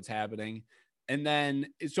happening. And then,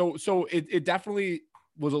 so it definitely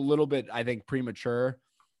was a little bit, I think, premature,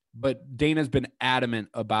 but Dana's been adamant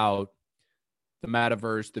about the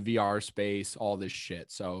metaverse, the VR space, all this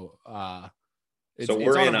shit. So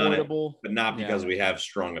we're in on it, but not because we have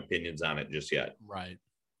strong opinions on it just yet. Right.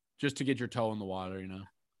 Just to get your toe in the water, you know?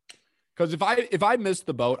 Because if I missed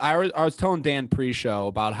the boat, I was telling Dan pre-show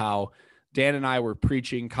about how Dan and I were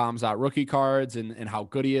preaching Khamzat rookie cards and how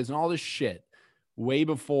good he is and all this shit way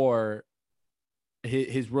before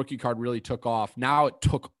his rookie card really took off. Now it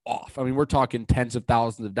took off. I mean, we're talking tens of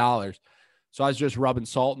thousands of dollars. So I was just rubbing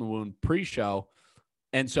salt in the wound pre-show.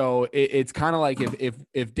 And so it's kind of like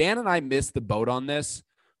if Dan and I missed the boat on this,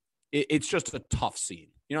 it's just a tough scene.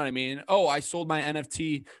 You know what I mean? Oh, I sold my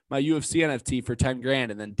NFT, my UFC NFT for 10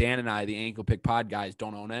 grand. And then Dan and I, the Ankle Pick Pod guys,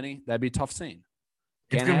 don't own any. That'd be a tough scene.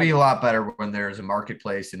 It's going to be a lot better when there's a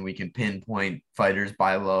marketplace and we can pinpoint fighters,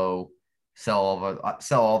 buy low, sell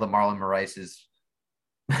all the Marlon Moraeses.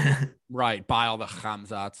 Right. Buy all the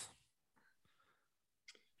Khamzats.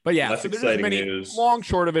 But yeah, that's so exciting news. Long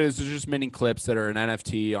short of it is there's just many clips that are an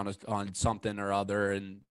NFT on something or other.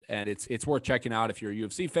 And it's worth checking out if you're a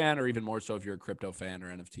UFC fan or even more so if you're a crypto fan or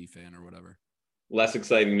NFT fan or whatever. Less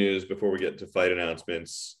exciting news before we get to fight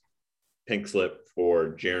announcements. Pink slip for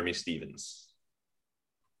Jeremy Stephens.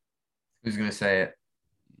 Who's going to say it?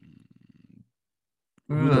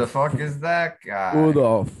 Who the fuck is that guy? Who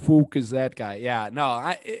the fuck is that guy? Yeah,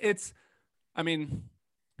 no,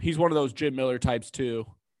 he's one of those Jim Miller types too.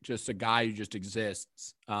 Just a guy who just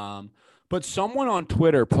exists. But someone on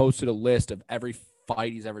Twitter posted a list of every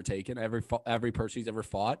fight he's ever taken, every person he's ever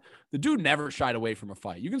fought. The dude never shied away from a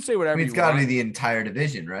fight. You can say whatever. It's got to be the entire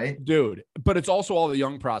division, right? Dude, but it's also all the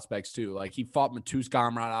young prospects too. Like he fought Matus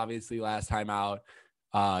Gamrot obviously last time out.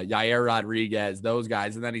 Yair Rodriguez, those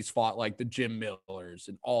guys, and then he's fought like the Jim Millers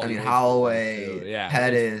and all. Holloway,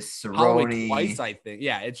 Pettis, Cerrone twice, I think.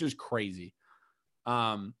 Yeah, it's just crazy.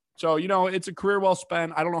 So it's a career well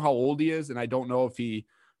spent. I don't know how old he is, and I don't know if he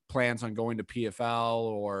plans on going to PFL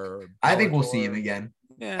or. I think we'll see him again.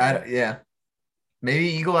 Yeah, maybe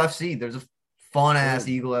Eagle FC. There's a fun ass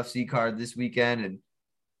Eagle FC card this weekend, and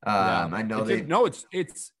I know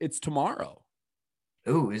it's tomorrow.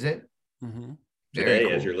 Ooh, is it? Mm-hmm. Today,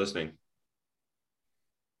 cool. As you're listening.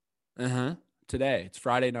 Today. It's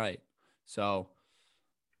Friday night. So,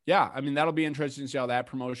 yeah, I mean, that'll be interesting to see how that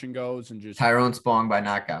promotion goes. And just Tyrone Spong by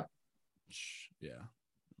knockout. Yeah.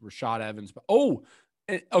 Rashad Evans. Oh,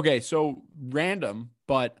 okay. So random,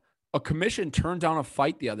 but a commission turned down a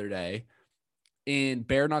fight the other day in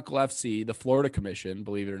Bare Knuckle FC, the Florida commission,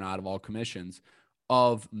 believe it or not, of all commissions,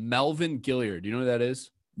 of Melvin Gilliard. Do you know who that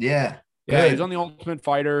is? Yeah. Yeah, he's on the Ultimate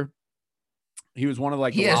Fighter. He was one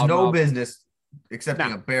of he has no business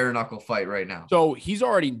accepting a bare knuckle fight right now. So he's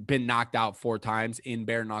already been knocked out 4 times in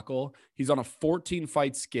bare knuckle. He's on a 14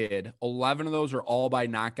 fight skid. 11 of those are all by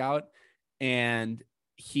knockout. And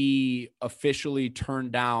he officially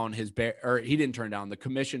turned down he didn't turn down. The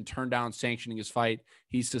commission turned down sanctioning his fight.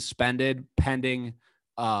 He's suspended pending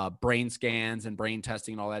brain scans and brain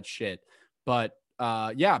testing and all that shit. But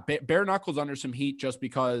bare knuckles under some heat just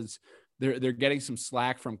because they're getting some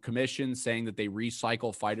slack from commission saying that they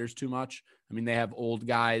recycle fighters too much. I mean, they have old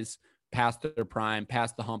guys past their prime,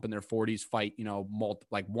 past the hump in their 40s fight,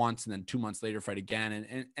 once and then 2 months later fight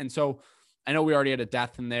again. And so I know we already had a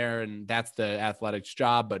death in there and that's the athletics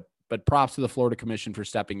job, but props to the Florida Commission for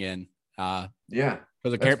stepping in. Because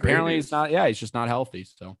apparently he's just not healthy.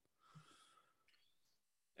 So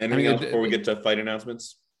anything else before we get to fight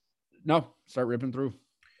announcements? No, start ripping through.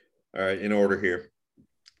 All right, in order here.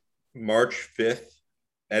 March 5th,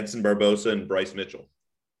 Edson Barboza and Bryce Mitchell.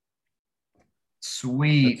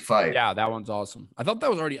 Sweet fight. Yeah, that one's awesome. I thought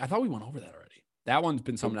we went over that already. That one's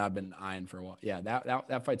been something I've been eyeing for a while. Yeah,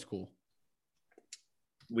 that fight's cool.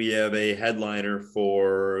 We have a headliner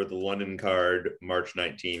for the London card, March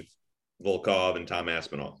 19th, Volkov and Tom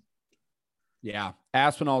Aspinall. Yeah,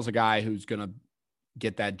 Aspinall's a guy who's going to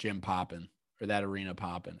get that gym popping or that arena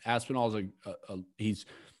popping. Aspinall's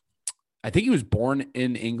I think he was born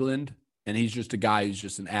in England, and he's just a guy who's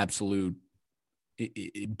just an absolute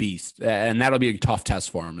beast. And that'll be a tough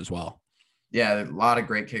test for him as well. Yeah, a lot of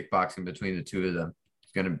great kickboxing between the two of them.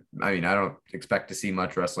 I don't expect to see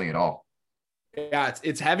much wrestling at all. Yeah,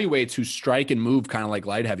 it's heavyweights who strike and move kind of like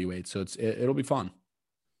light heavyweights, so it'll be fun.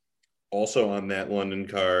 Also on that London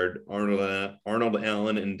card, Arnold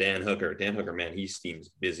Allen and Dan Hooker. Dan Hooker, man, he seems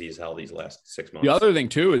busy as hell these last 6 months. The other thing,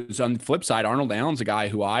 too, is on the flip side, Arnold Allen's a guy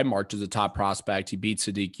who I marked as a top prospect. He beat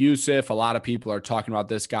Sadiq Youssef. A lot of people are talking about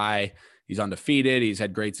this guy. He's undefeated. He's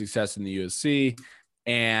had great success in the UFC.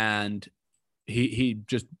 And he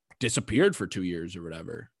just disappeared for 2 years or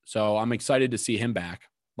whatever. So I'm excited to see him back.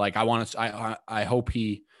 Like, I hope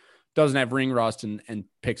he doesn't have ring rust and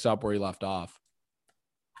picks up where he left off.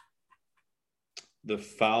 The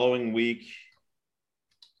following week,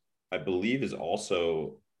 I believe, is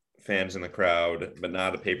also fans in the crowd, but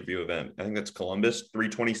not a pay-per-view event. I think that's Columbus,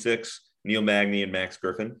 326, Neil Magny and Max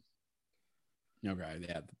Griffin. Okay,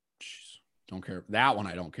 yeah. Don't care. That one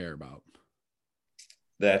I don't care about.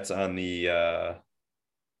 That's on the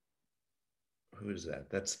who is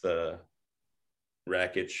that? That's the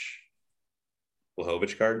Rakic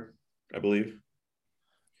Blachowicz card, I believe.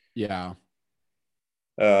 Yeah.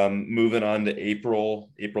 Moving on to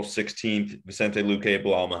April 16th, Vicente Luque,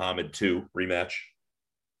 Bilal Muhammad 2 rematch.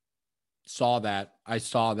 Saw that. I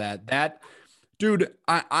saw that. That dude,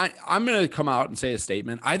 I'm going to come out and say a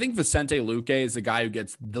statement. I think Vicente Luque is the guy who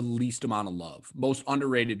gets the least amount of love, most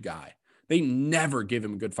underrated guy. They never give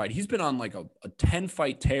him a good fight. He's been on like a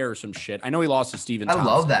 10-fight tear or some shit. I know he lost to Steven Thompson.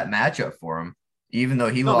 I love that matchup for him, even though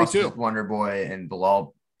he lost to Wonder Boy and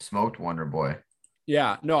Bilal smoked Wonder Boy.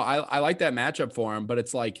 Yeah, no, I like that matchup for him, but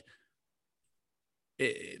it's like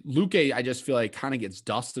Luque, I just feel like kind of gets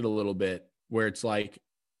dusted a little bit where it's like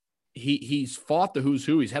he's fought the who's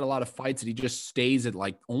who. He's had a lot of fights and he just stays at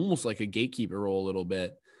like almost like a gatekeeper role a little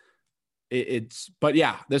bit. But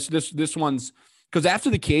yeah, this one's because after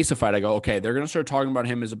the Chiesa fight, I go, okay, they're going to start talking about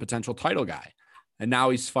him as a potential title guy. And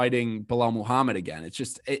now he's fighting Bilal Muhammad again. It's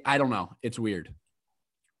just, I don't know. It's weird.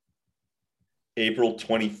 April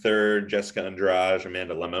 23rd, Jessica Andrade,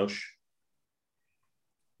 Amanda Lemos.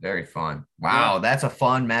 Very fun. Wow, that's a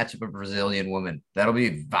fun matchup of Brazilian women. That'll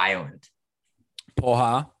be violent.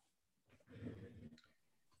 Porra.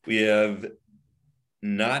 We have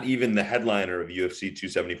not even the headliner of UFC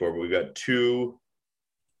 274, but we've got 2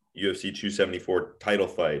 UFC 274 title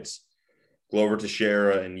fights. Glover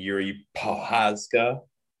Teixeira and Yuri Prochazka,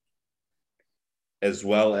 as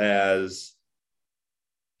well as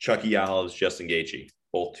Chucky Olives, Justin Gaethje,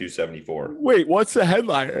 both 274. Wait, what's the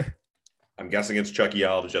headliner? I'm guessing it's Chucky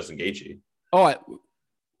Olives, Justin Gaethje. Oh,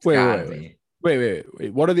 wait.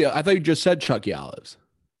 What are the? I thought you just said Chucky Olives.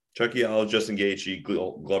 Chucky Olives, Justin Gaethje,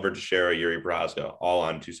 Glover Teixeira, Yuri Prochazka, all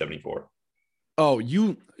on 274. Oh,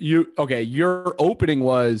 you okay. Your opening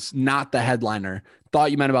was not the headliner. Thought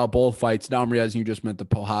you meant about both fights. Now I'm realizing you just meant the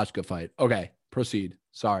Prochazka fight. Okay, proceed.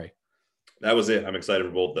 Sorry. That was it. I'm excited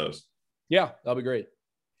for both those. Yeah, that'll be great.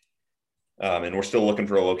 And we're still looking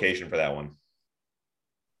for a location for that one.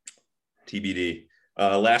 TBD.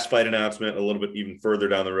 Last fight announcement, a little bit even further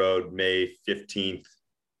down the road, May 15th,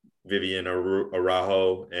 Vivian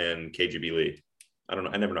Araujo and KGB Lee. I don't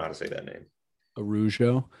know. I never know how to say that name.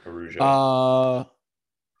 Araujo.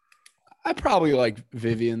 I probably like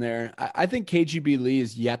Vivian there. I think KGB Lee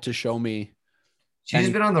is yet to show me.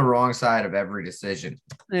 She's been on the wrong side of every decision.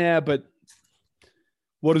 Yeah, but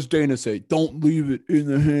what does Dana say? Don't leave it in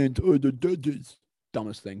the hand of the judges.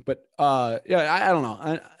 Dumbest thing. But yeah, I don't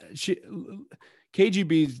know.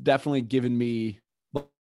 KGB's definitely given me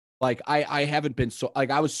like I haven't been so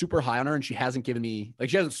like I was super high on her and she hasn't given me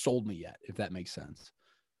like she hasn't sold me yet, if that makes sense.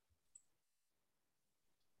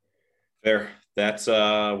 Fair. That's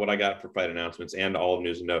what I got for fight announcements and all of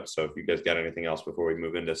news and notes. So if you guys got anything else before we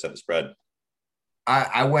move into set the spread.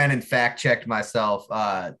 I went and fact checked myself.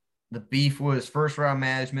 The beef was first round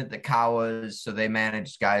management, the Kawas. So they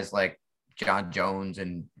managed guys like John Jones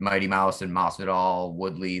and Mighty Mouse and Masvidal,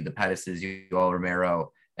 Woodley, the Pettises, Yoel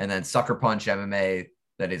Romero, and then Sucker Punch MMA.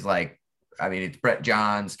 That is like, I mean, it's Brett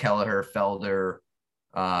Johns, Kelleher, Felder,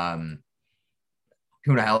 Kunahele,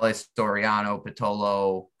 Soriano,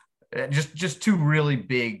 Patolo, just two really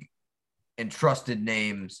big and trusted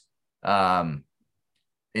names in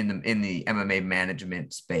the MMA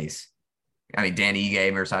management space. I mean, Dan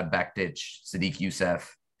Ige, Mirsad Bektic, Sadiq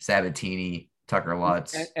Youssef, Sabatini, Tucker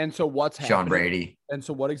Lutz, and so what's Sean happening? Brady. And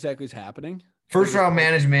so what exactly is happening? First round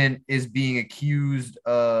management is being accused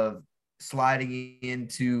of sliding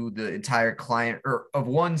into the entire client or of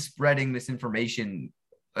one spreading misinformation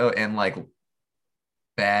and like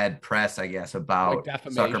bad press, I guess, about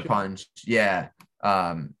like Sucker Punch. Yeah.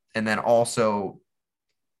 And then also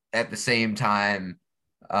at the same time,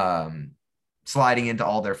 sliding into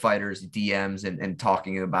all their fighters' DMs and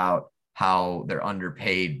talking about how they're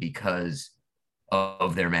underpaid because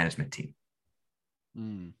of their management team.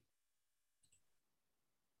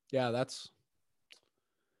 Yeah, that's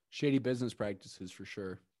shady business practices for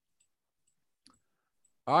sure.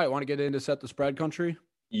 All right, want to get into set the spread country?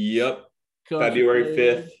 Yep. February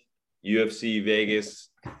 5th, UFC Vegas,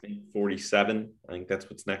 I think 47. I think that's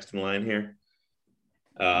what's next in line here.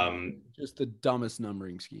 Just the dumbest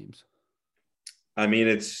numbering schemes. I mean,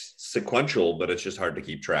 it's sequential, but it's just hard to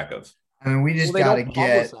keep track of. I mean, we just got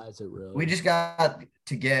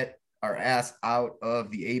to get our ass out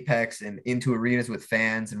of the Apex and into arenas with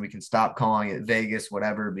fans, and we can stop calling it Vegas,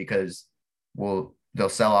 whatever, because they'll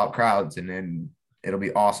sell out crowds and then it'll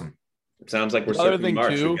be awesome. It sounds like we're circling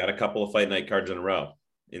March. We've got a couple of fight night cards in a row.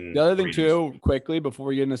 The other thing too, quickly, before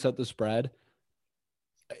we get into set the spread,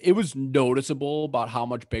 it was noticeable about how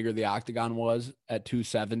much bigger the octagon was at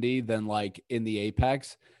 270 than like in the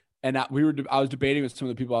Apex. And I was debating with some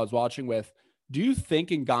of the people I was watching with, do you think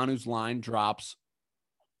Ngannou's line drops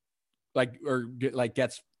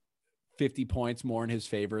gets 50 points more in his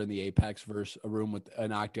favor in the Apex versus a room with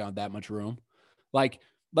an octagon that much room? Like,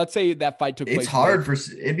 let's say that fight took place.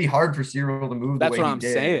 It'd be hard for Cyril to move. That's what I'm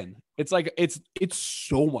saying. It's like, it's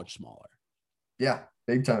so much smaller. Yeah,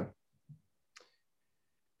 big time.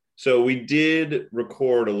 So we did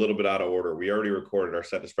record a little bit out of order. We already recorded our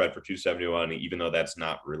set the spread for 271, even though that's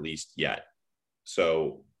not released yet.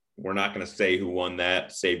 So we're not going to say who won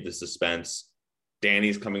that, save the suspense.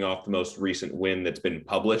 Danny's coming off the most recent win that's been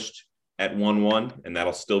published at 1-1, and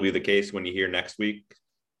that'll still be the case when you hear next week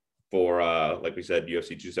for, like we said, UFC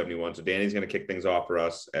 271. So Danny's going to kick things off for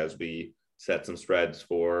us as we set some spreads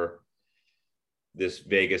for this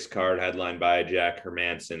Vegas card headlined by Jack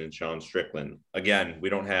Hermanson and Sean Strickland. Again, we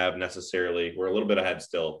don't have necessarily, we're a little bit ahead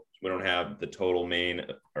still. We don't have the total main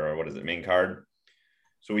card.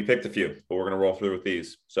 So we picked a few, but we're going to roll through with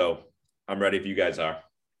these. So I'm ready if you guys are.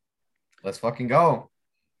 Let's fucking go.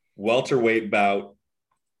 Welterweight bout.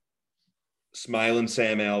 Smiling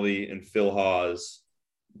Sam Alvey and Phil Hawes.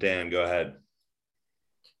 Dan, go ahead.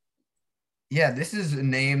 Yeah, this is a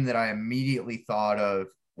name that I immediately thought of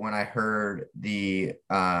when I heard the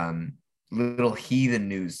little heathen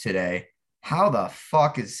news today. How the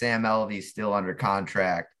fuck is Sam Alvey still under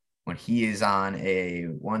contract when he is on a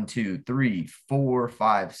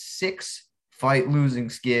 6 fight losing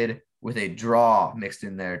skid with a draw mixed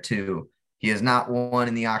in there too? He has not won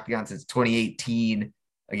in the octagon since 2018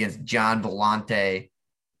 against John Vellante.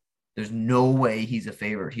 There's no way he's a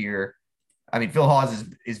favorite here. I mean, Phil Hawes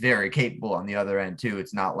is very capable on the other end too.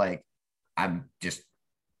 It's not like I'm just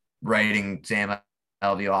writing Sam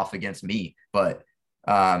Alvey off against me, but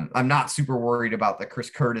I'm not super worried about the Chris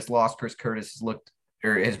Curtis loss. Chris Curtis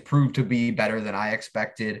has proved to be better than I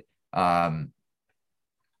expected. And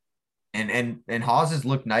Hawes has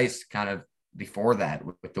looked nice kind of before that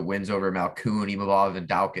with the wins over Malkoun, Imavov, and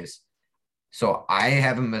Daukaus. So I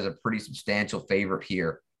have him as a pretty substantial favorite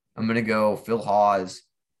here. I'm going to go Phil Hawes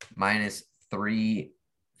minus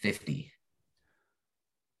 350.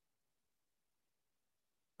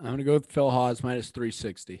 I'm going to go with Phil Hawes minus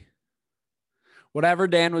 360. Whatever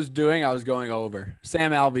Dan was doing, I was going over.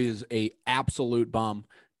 Sam Alvey is a absolute bum.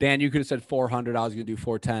 Dan, you could have said 400. I was going to do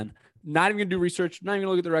 410. Not even going to do research. Not even going to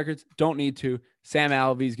look at the records. Don't need to. Sam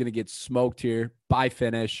Alvey is going to get smoked here by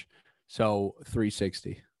finish. So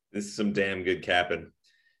 360. This is some damn good capping.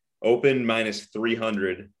 Open minus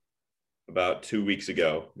 300 about 2 weeks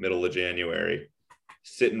ago, middle of January.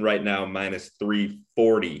 Sitting right now minus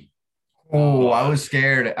 340. Oh, I was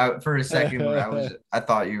scared for a second. I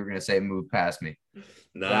thought you were going to say move past me.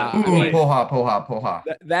 Nah, Poha.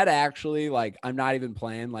 That actually, like, I'm not even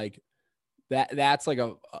playing. Like, that's like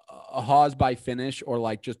a Hawes by finish, or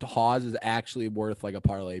like just a Hawes is actually worth like a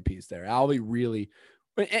parlay piece there. I'll be really.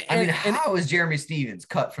 How is Jeremy Stevens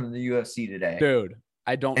cut from the UFC today, dude?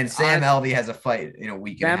 I don't. And Sam Alvey has a fight in a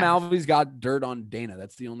week. Sam Alvey's got dirt on Dana.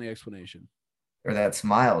 That's the only explanation. Or that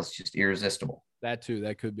smile is just irresistible. That too.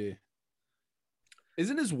 That could be.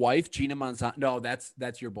 Isn't his wife Gina Monsanto? No,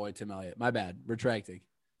 that's your boy Tim Elliott. My bad. Retracting.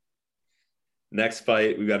 Next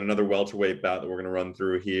fight, we've got another welterweight bout that we're going to run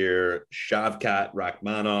through here. Shavkat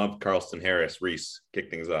Rakhmonov, Carlston Harris. Reese, kick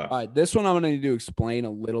things off. All right, this one I'm going to need to explain a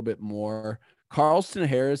little bit more. Carlston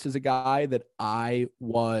Harris is a guy that I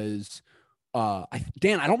was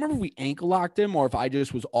Dan, I don't remember if we ankle locked him or if I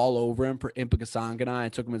just was all over him for Impa Kasanganay. I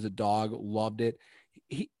took him as a dog, loved it.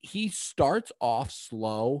 He starts off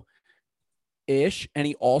slow ish, and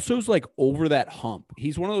he also is like over that hump.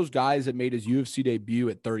 He's one of those guys that made his UFC debut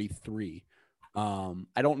at 33.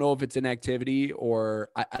 I don't know if it's inactivity or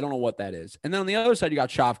I don't know what that is. And then on the other side, you got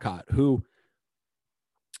Shavkat, who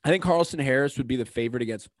I think Carlston Harris would be the favorite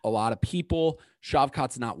against a lot of people.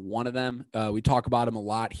 Shavkat's not one of them. We talk about him a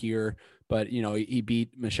lot here, but you know, he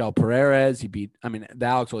beat Michel Pereira. The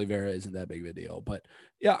Alex Oliveira isn't that big of a deal, but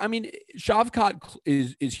yeah, I mean, Shavkat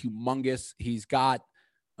is humongous. He's got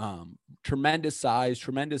tremendous size,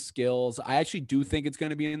 tremendous skills. I actually do think it's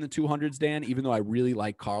going to be in the 200s, Dan, even though I really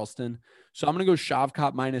like Carlston. So I'm going to go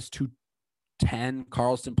Shavkat minus 210,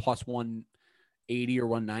 Carlston plus 180 or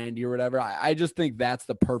 190 or whatever. I just think that's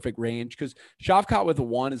the perfect range because Shavkat with a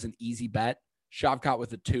 1 is an easy bet. Shavkat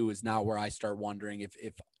with a 2 is now where I start wondering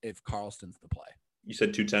if Carlston's the play. You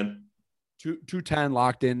said 210? 210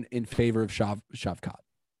 locked in favor of Shavkat.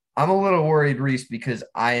 I'm a little worried, Reese, because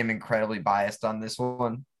I am incredibly biased on this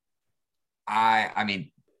one. I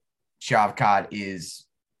mean, Shavkat is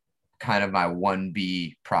kind of my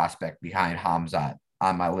 1B prospect behind Hamzat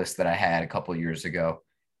on my list that I had a couple of years ago.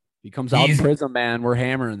 He comes out in prison, man. We're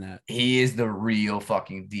hammering that. He is the real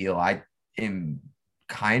fucking deal. I am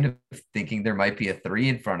kind of thinking there might be a 3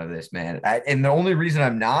 in front of this, man. And the only reason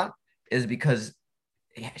I'm not is because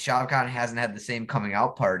Shavkat hasn't had the same coming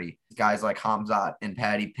out party. Guys like Hamzat and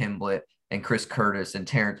Paddy Pimblett and Chris Curtis and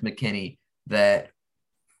Terrence McKinney that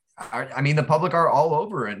are, I mean, the public are all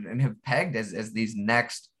over and have pegged as these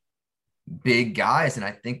next big guys. And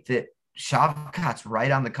I think that Shavkat's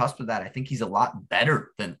right on the cusp of that. I think he's a lot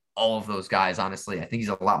better than all of those guys, honestly. I think he's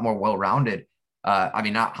a lot more well-rounded. I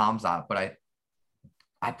mean, not Hamzat, but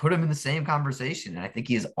I put him in the same conversation. And I think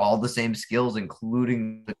he has all the same skills,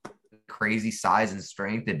 including the crazy size and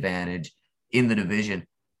strength advantage in the division.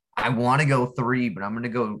 I want to go 3, but I'm going to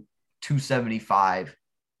go 275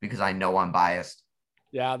 because I know I'm biased.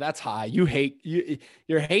 Yeah, that's high. You're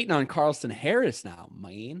hating on Carlston Harris now,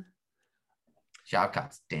 man.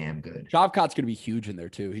 Shavkat's damn good. Shavkat's going to be huge in there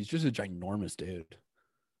too. He's just a ginormous dude.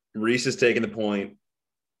 Reese is taking the point.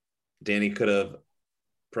 Danny could have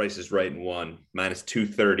prices right and won minus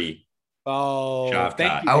 230. Oh, Shavkat.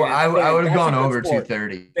 thank you, I would have gone over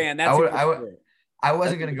 230. Man, I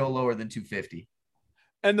wasn't going to go lower than 250.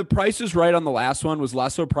 And the Price is Right on the last one was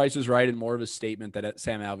less so Price is Right and more of a statement that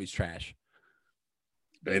Sam Alvey's trash.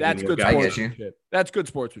 That's good sportsmanship. That's good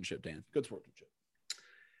sportsmanship, Dan. Good sportsmanship.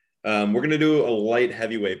 We're going to do a light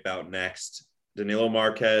heavyweight bout next. Danilo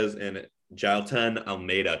Marquez and Jailton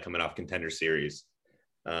Almeida coming off Contender Series.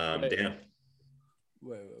 Dan.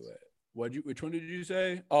 Wait. Which one did you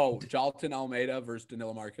say? Oh, Jailton Almeida versus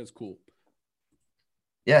Danilo Marquez. Cool.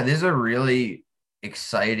 Yeah, this is a really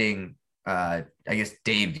exciting,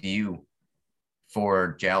 debut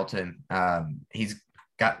for Jailton. He's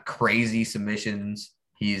got crazy submissions.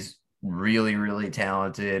 He's really, really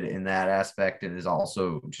talented in that aspect and is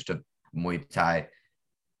also just a Muay Thai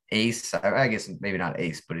ace. I guess maybe not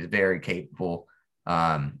ace, but he's very capable.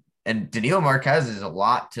 And Danilo Marquez is a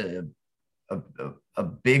lot to a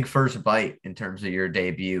big first bite in terms of your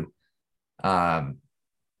debut. I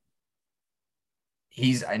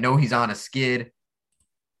know he's on a skid,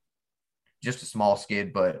 just a small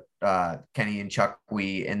skid, but Kenny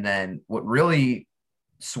Nchukwi. And then what really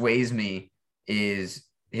sways me is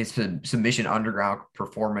his submission underground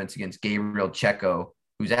performance against Gabriel Checo,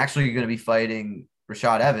 who's actually going to be fighting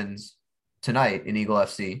Rashad Evans tonight in Eagle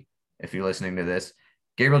FC, if you're listening to this.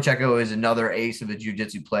 Gabriel Checo is another ace of a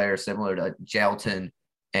jiu-jitsu player similar to Jailton,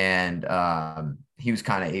 and he was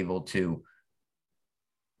kind of able to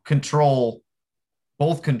control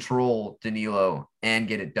Danilo and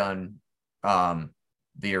get it done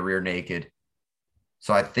via rear naked.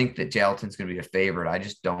 So I think that Jailton's going to be a favorite. I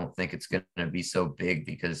just don't think it's going to be so big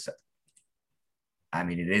because, I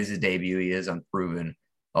mean, it is his debut. He is unproven,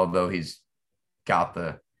 although he's got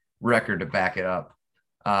the record to back it up.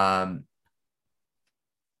 I'm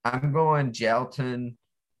going Jailton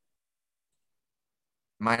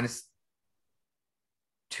minus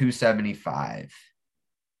 275.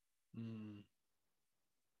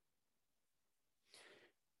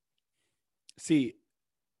 See,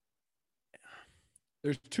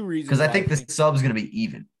 there's two reasons. Because I think the sub's going to be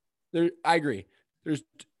even. I agree.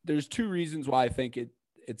 There's two reasons why I think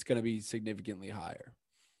it's going to be significantly higher.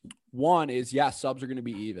 One is, subs are going to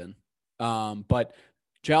be even. But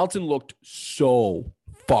Jailton looked so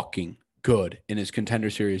fucking good in his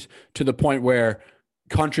Contender Series to the point where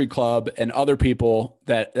Country Club and other people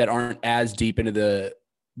that aren't as deep into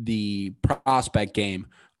the prospect game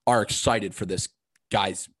are excited for this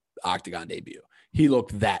guy's Octagon debut. He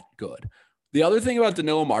looked that good. The other thing about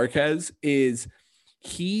Danilo Marques is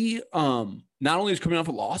he not only is coming off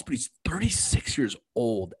a loss, but he's 36 years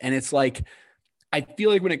old. And it's like, I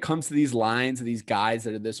feel like when it comes to these lines of these guys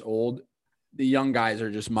that are this old, the young guys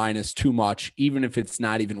are just minus too much, even if it's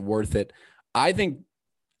not even worth it. I think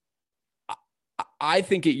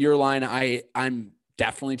at your line, I'm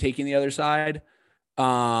definitely taking the other side.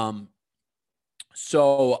 So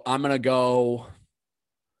I'm going to go,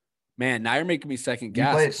 man, now you're making me second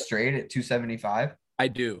guess. You play it straight at 275? I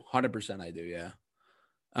do. 100% I do. Yeah.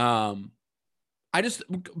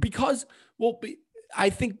 I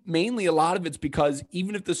think mainly a lot of it's because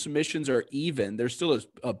even if the submissions are even, there's still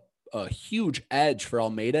a huge edge for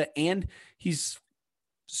Almeida, and he's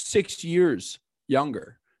 6 years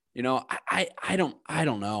younger. You know, I don't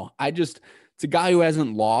know. It's a guy who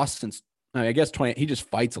hasn't lost since, I guess he just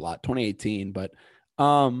fights a lot, 2018. But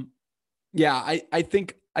I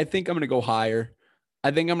think I'm going to go higher.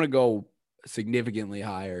 I think I'm going to go significantly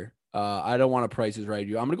higher. I don't want to price is right.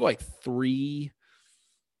 I'm going to go like 350.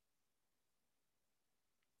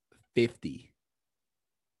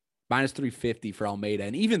 Minus 350 for Almeida.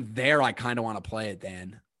 And even there, I kind of want to play it,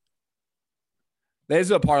 Dan. This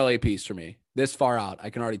is a parlay piece for me. This far out, I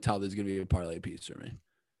can already tell this is going to be a parlay piece for me.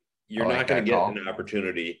 You're not going to get an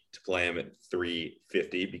opportunity to play him at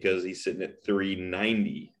 350 because he's sitting at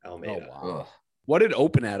 390, Almeida. Oh, wow. What did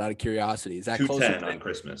open at, out of curiosity? Is that 210 on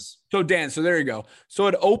Christmas? So Dan, so there you go. So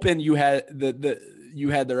at open, you had the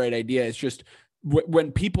right idea. It's just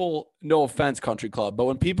when people, no offense, Country Club, but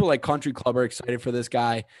when people like Country Club are excited for this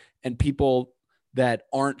guy, and people that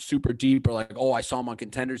aren't super deep are like, oh, I saw him on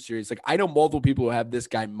Contender Series. Like, I know multiple people who have this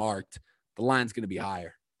guy marked. The line's going to be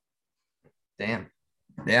higher. Damn.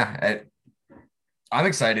 Yeah. I'm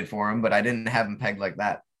excited for him, but I didn't have him pegged like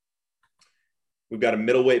that. We've got a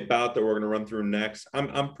middleweight bout that we're going to run through next.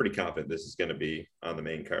 I'm pretty confident this is going to be on the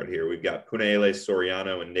main card here. We've got Punahele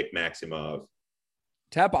Soriano and Nick Maximov.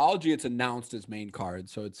 Tapology, it's announced as main card,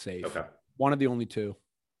 so it's safe. Okay. One of the only two.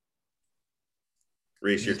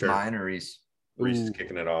 Reese, your turn. Mine or Reese? Reese is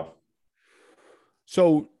kicking it off.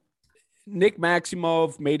 So Nick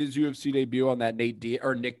Maximov made his UFC debut on that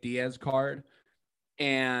Nick Diaz card.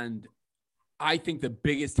 And I think the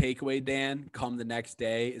biggest takeaway, Dan, come the next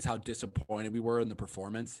day is how disappointed we were in the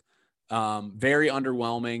performance. Very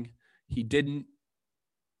underwhelming. He didn't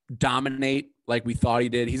dominate like we thought he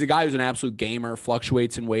did. He's a guy who's an absolute gamer,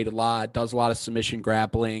 fluctuates in weight a lot, does a lot of submission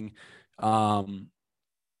grappling.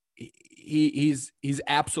 He's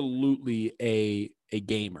absolutely a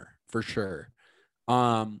gamer for sure.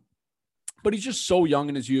 But he's just so young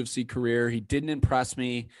in his UFC career. He didn't impress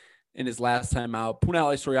me in his last time out.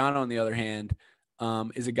 Punahele Soriano, on the other hand,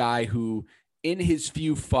 is a guy who in his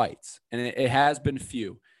few fights, and it has been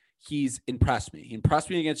few, he's impressed me. He impressed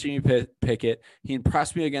me against Jimmy Pickett. He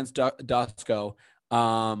impressed me against Dusko.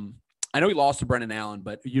 I know he lost to Brendan Allen,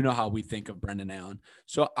 but you know how we think of Brendan Allen.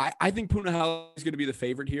 So I think Punahele is going to be the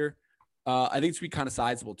favorite here. I think it's going to be kind of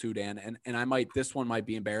sizable too, Dan. And this one might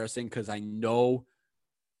be embarrassing because I know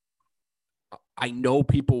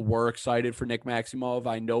people were excited for Nick Maximov.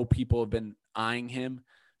 I know people have been eyeing him.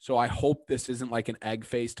 So I hope this isn't like an egg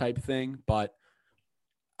face type thing, but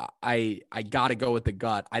I got to go with the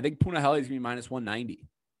gut. I think Punahele is going to be minus 190,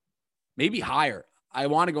 maybe higher. I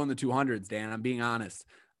want to go in the 200s, Dan. I'm being honest.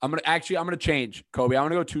 I'm going to change, Kobe. I'm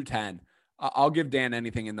going to go 210. I'll give Dan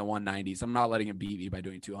anything in the 190s. I'm not letting him beat me by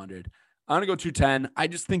doing 200. I'm going to go 210. I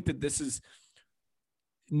just think that this is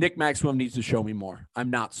Nick Maximum needs to show me more. I'm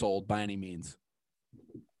not sold by any means.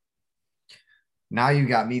 Now you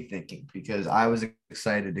got me thinking, because I was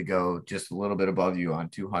excited to go just a little bit above you on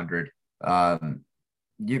 200.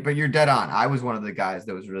 But you're dead on. I was one of the guys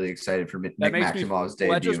that was really excited for Nick Maximov's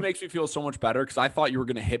debut. That just makes me feel so much better, because I thought you were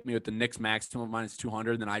going to hit me with the Nick's Maximum minus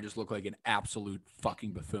 200, and then I just look like an absolute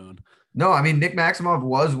fucking buffoon. No, I mean, Nick Maximov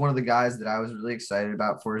was one of the guys that I was really excited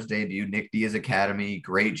about for his debut. Nick Diaz Academy,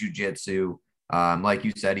 great jiu-jitsu. Like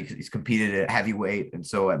you said, he's competed at heavyweight. And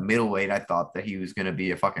so at middleweight, I thought that he was going to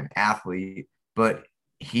be a fucking athlete. But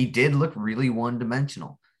he did look really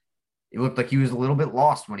one-dimensional. It looked like he was a little bit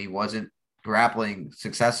lost when he wasn't grappling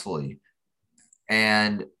successfully.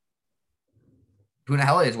 And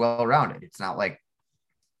Punahele is well-rounded. It's not like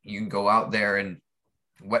you can go out there and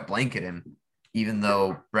wet blanket him, even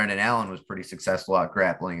though Brendan Allen was pretty successful at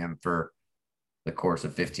grappling him for the course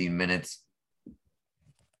of 15 minutes.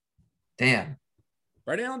 Damn.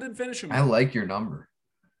 Brendan Allen didn't finish him. I like your number.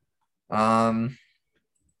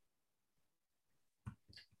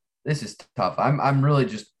 This is tough. I'm really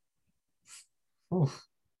just. Oof.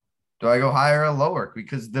 Do I go higher or lower?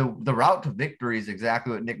 Because the route to victory is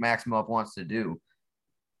exactly what Nick Maximov wants to do.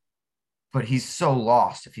 But he's so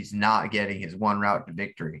lost if he's not getting his one route to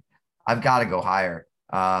victory. I've got to go higher.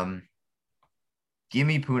 Give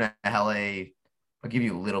me Punahele. I'll give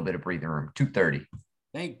you a little bit of breathing room. 230.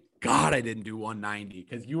 Thank God I didn't do 190,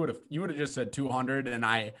 because you would have just said 200, and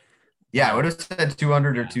I. Yeah, I would have said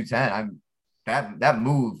 200 or 210. That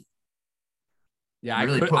move. Yeah,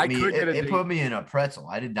 really it put me in a pretzel.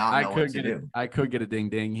 I did not know what to do. I could get a ding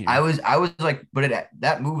ding here. I was like, but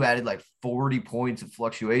that move added like 40 points of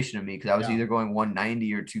fluctuation to me, because I was either going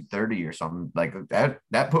 190 or 230 or something like that.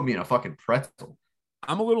 That put me in a fucking pretzel.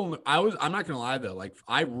 I'm not gonna lie though. Like,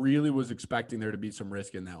 I really was expecting there to be some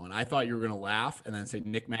risk in that one. I thought you were gonna laugh and then say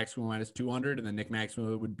Nick Maximum minus 200, and then Nick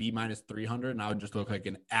Maximum would be minus 300, and I would just look like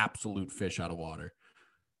an absolute fish out of water.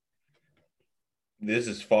 This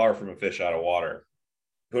is far from a fish out of water.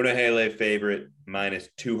 Punahele favorite minus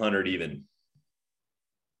 200 even.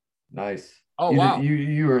 Nice. Oh, wow.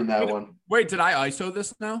 You earned that one. Wait, did I ISO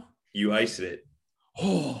this now? You iced it.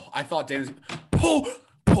 Oh, I thought Dan was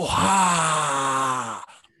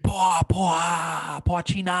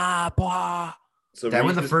So did I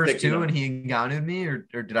win the first two and he Ngannou'd me, or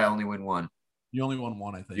did I only win one? You only won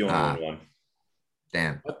one, I think. You only won one.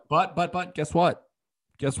 Damn. But guess what?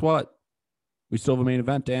 We still have a main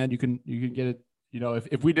event, Dan. You can get it. You know,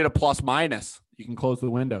 if we did a plus minus, you can close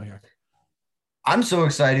the window here. I'm so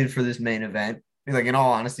excited for this main event. Like, in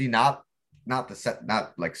all honesty, not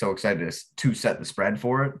like so excited to set the spread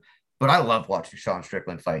for it, but I love watching Sean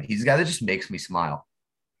Strickland fight. He's a guy that just makes me smile.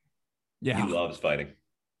 Yeah. He loves fighting.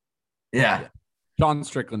 Yeah. Sean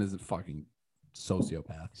Strickland is a fucking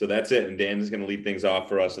sociopath. So that's it. And Dan's going to lead things off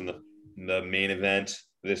for us in the main event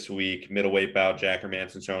this week. Middleweight bout, Jack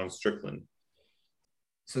Hermansson, Sean Strickland.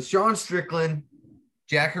 So Sean Strickland,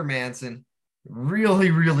 Jack Hermansson,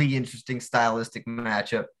 really, really interesting stylistic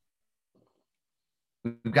matchup.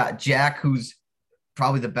 We've got Jack, who's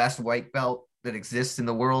probably the best white belt that exists in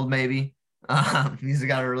the world, maybe. He's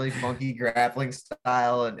got a really funky grappling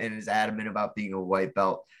style and is adamant about being a white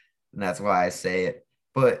belt, and that's why I say it.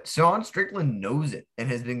 But Sean Strickland knows it and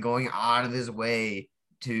has been going out of his way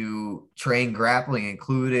to train grappling,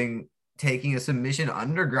 including taking a submission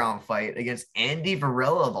underground fight against Andy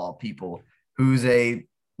Varela, of all people, who's a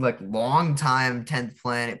long-time 10th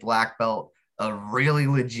Planet black belt, a really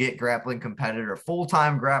legit grappling competitor,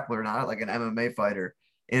 full-time grappler, not like an MMA fighter,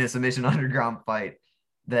 in a submission underground fight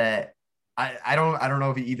that I don't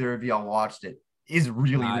know if either of y'all watched it. Is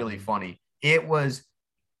really, really funny. It was,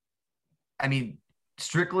 I mean,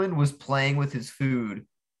 Strickland was playing with his food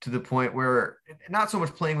to the point where, not so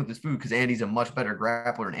much playing with his food, because Andy's a much better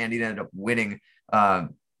grappler, and Andy ended up winning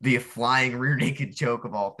the flying rear naked choke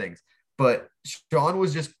of all things. But Sean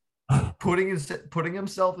was just putting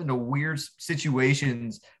himself into weird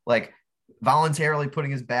situations, like voluntarily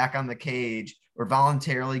putting his back on the cage, or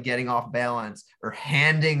voluntarily getting off balance, or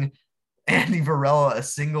handing Andy Varela a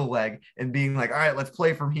single leg and being like, all right, let's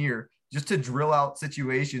play from here, just to drill out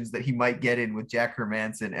situations that he might get in with Jack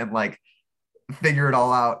Hermansson and like figure it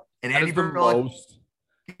all out. And Andy Varela,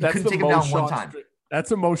 he couldn't take him down one time. That's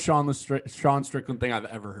the most Sean Strickland thing I've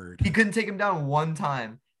ever heard. He couldn't take him down one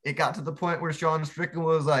time. It got to the point where Sean Strickland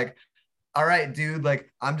was like, all right, dude,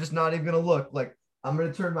 like, I'm just not even going to look. Like, I'm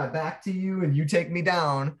going to turn my back to you and you take me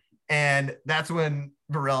down. And that's when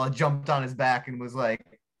Varela jumped on his back and was like,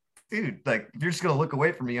 dude, like, if you're just going to look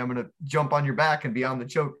away from me, I'm going to jump on your back and be on the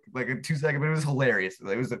choke like in 2 seconds. But it was hilarious.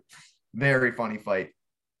 It was a very funny fight.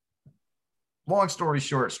 long story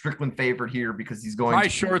short, Strickland favored here because he's going to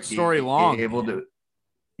short story long. Able to,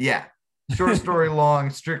 yeah. Short story long,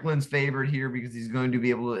 Strickland's favored here because he's going to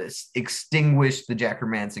be able to extinguish the Jack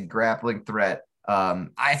Hermansson grappling threat. I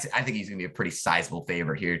think he's going to be a pretty sizable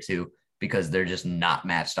favorite here too because they're just not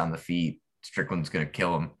matched on the feet. Strickland's going to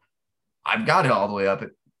kill him. I've got it all the way up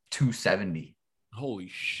at 270. Holy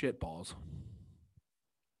shit balls.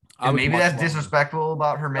 Maybe that's disrespectful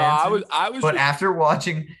about Hermansson. But after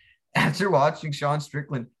watching Sean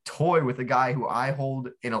Strickland toy with a guy who I hold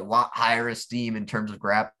in a lot higher esteem in terms of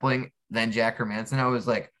grappling than Jack Hermansson, I was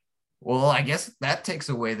like, well, I guess that takes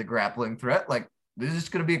away the grappling threat. Like, this is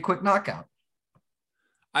going to be a quick knockout.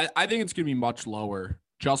 I think it's going to be much lower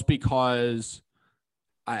just because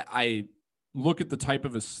I look at the type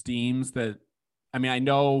of esteems that, I mean, I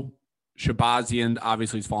know Shabazian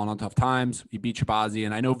obviously has fallen on tough times. He beat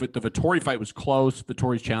Shabazian. I know the Vettori fight was close.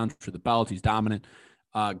 Vettori's challenged for the belt. He's dominant.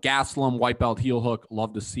 Gastelum, white belt, heel hook.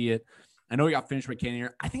 Love to see it. I know he got finished by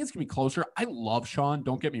Cannonier. I think it's going to be closer. I love Sean.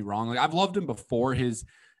 Don't get me wrong. Like, I've loved him before his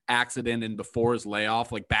accident and before his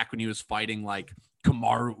layoff, like back when he was fighting like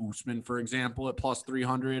Kamaru Usman, for example, at plus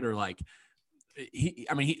 300, or like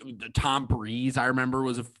Tom Breeze, I remember,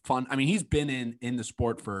 was a fun. I mean, he's been in the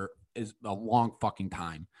sport for a long fucking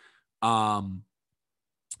time.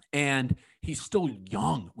 And he's still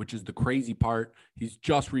young, which is the crazy part. He's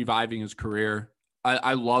just reviving his career.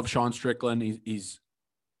 I love Sean Strickland. He's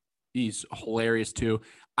hilarious too.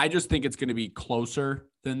 I just think it's going to be closer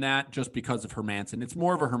than that just because of Hermansson. It's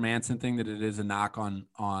more of a Hermansson thing than it is a knock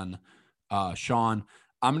on Sean.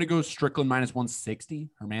 I'm going to go Strickland minus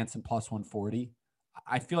 160, Hermansson plus 140.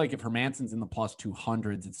 I feel like if Hermansson's in the plus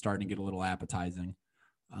 200s, it's starting to get a little appetizing.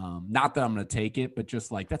 Not that I'm going to take it, but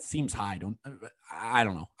just like that seems high. I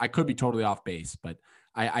don't know. I could be totally off base, but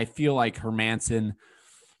I feel like Hermansson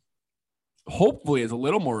hopefully has a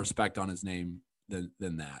little more respect on his name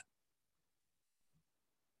than that.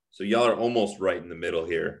 So y'all are almost right in the middle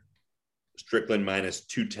here. Strickland minus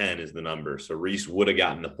 210 is the number. So Reese would have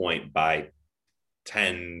gotten the point by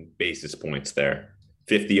 10 basis points there.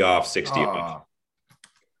 50 off, 60 off.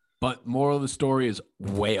 But moral of the story is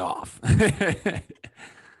way off.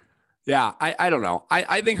 Yeah, I don't know.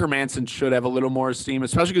 I think Hermansson should have a little more esteem,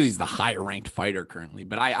 especially because he's the higher ranked fighter currently.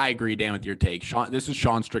 But I agree, Dan, with your take. This is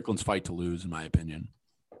Sean Strickland's fight to lose, in my opinion.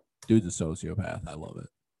 Dude's a sociopath. I love it.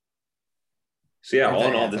 So yeah, all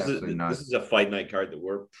in all, this is a fight night card that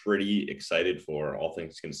we're pretty excited for, all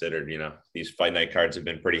things considered. You know, these fight night cards have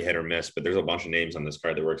been pretty hit or miss, but there's a bunch of names on this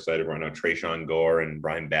card that we're excited for. I know Trayshawn Gore and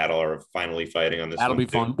Brian Battle are finally fighting on this. That'll be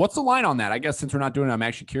fun. What's the line on that? I guess since we're not doing it, I'm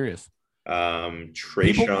actually curious.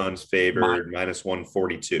 Trayshawn's favored minus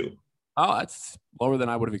 142. Oh, that's lower than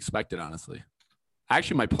I would have expected, honestly. I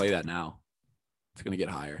actually might play that now. It's going to get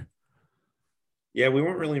higher. Yeah, we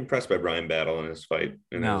weren't really impressed by Brian Battle in his fight.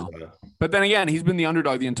 But then again, he's been the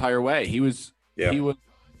underdog the entire way. He was the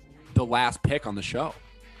last pick on the show.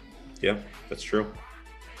 Yeah, that's true.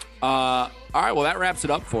 All right, well, that wraps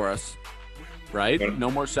it up for us, right?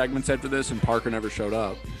 No more segments after this, and Parker never showed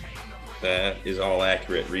up. That is all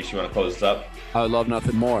accurate. Reese, you want to close this up? I would love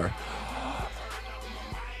nothing more.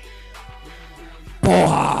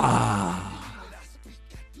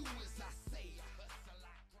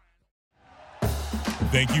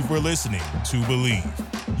 Thank you for listening to Believe.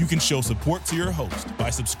 You can show support to your host by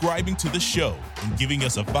subscribing to the show and giving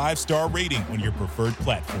us a 5-star rating on your preferred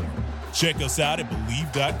platform. Check us out at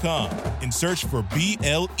Believe.com and search for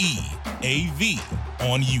BLEAV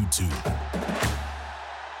on YouTube.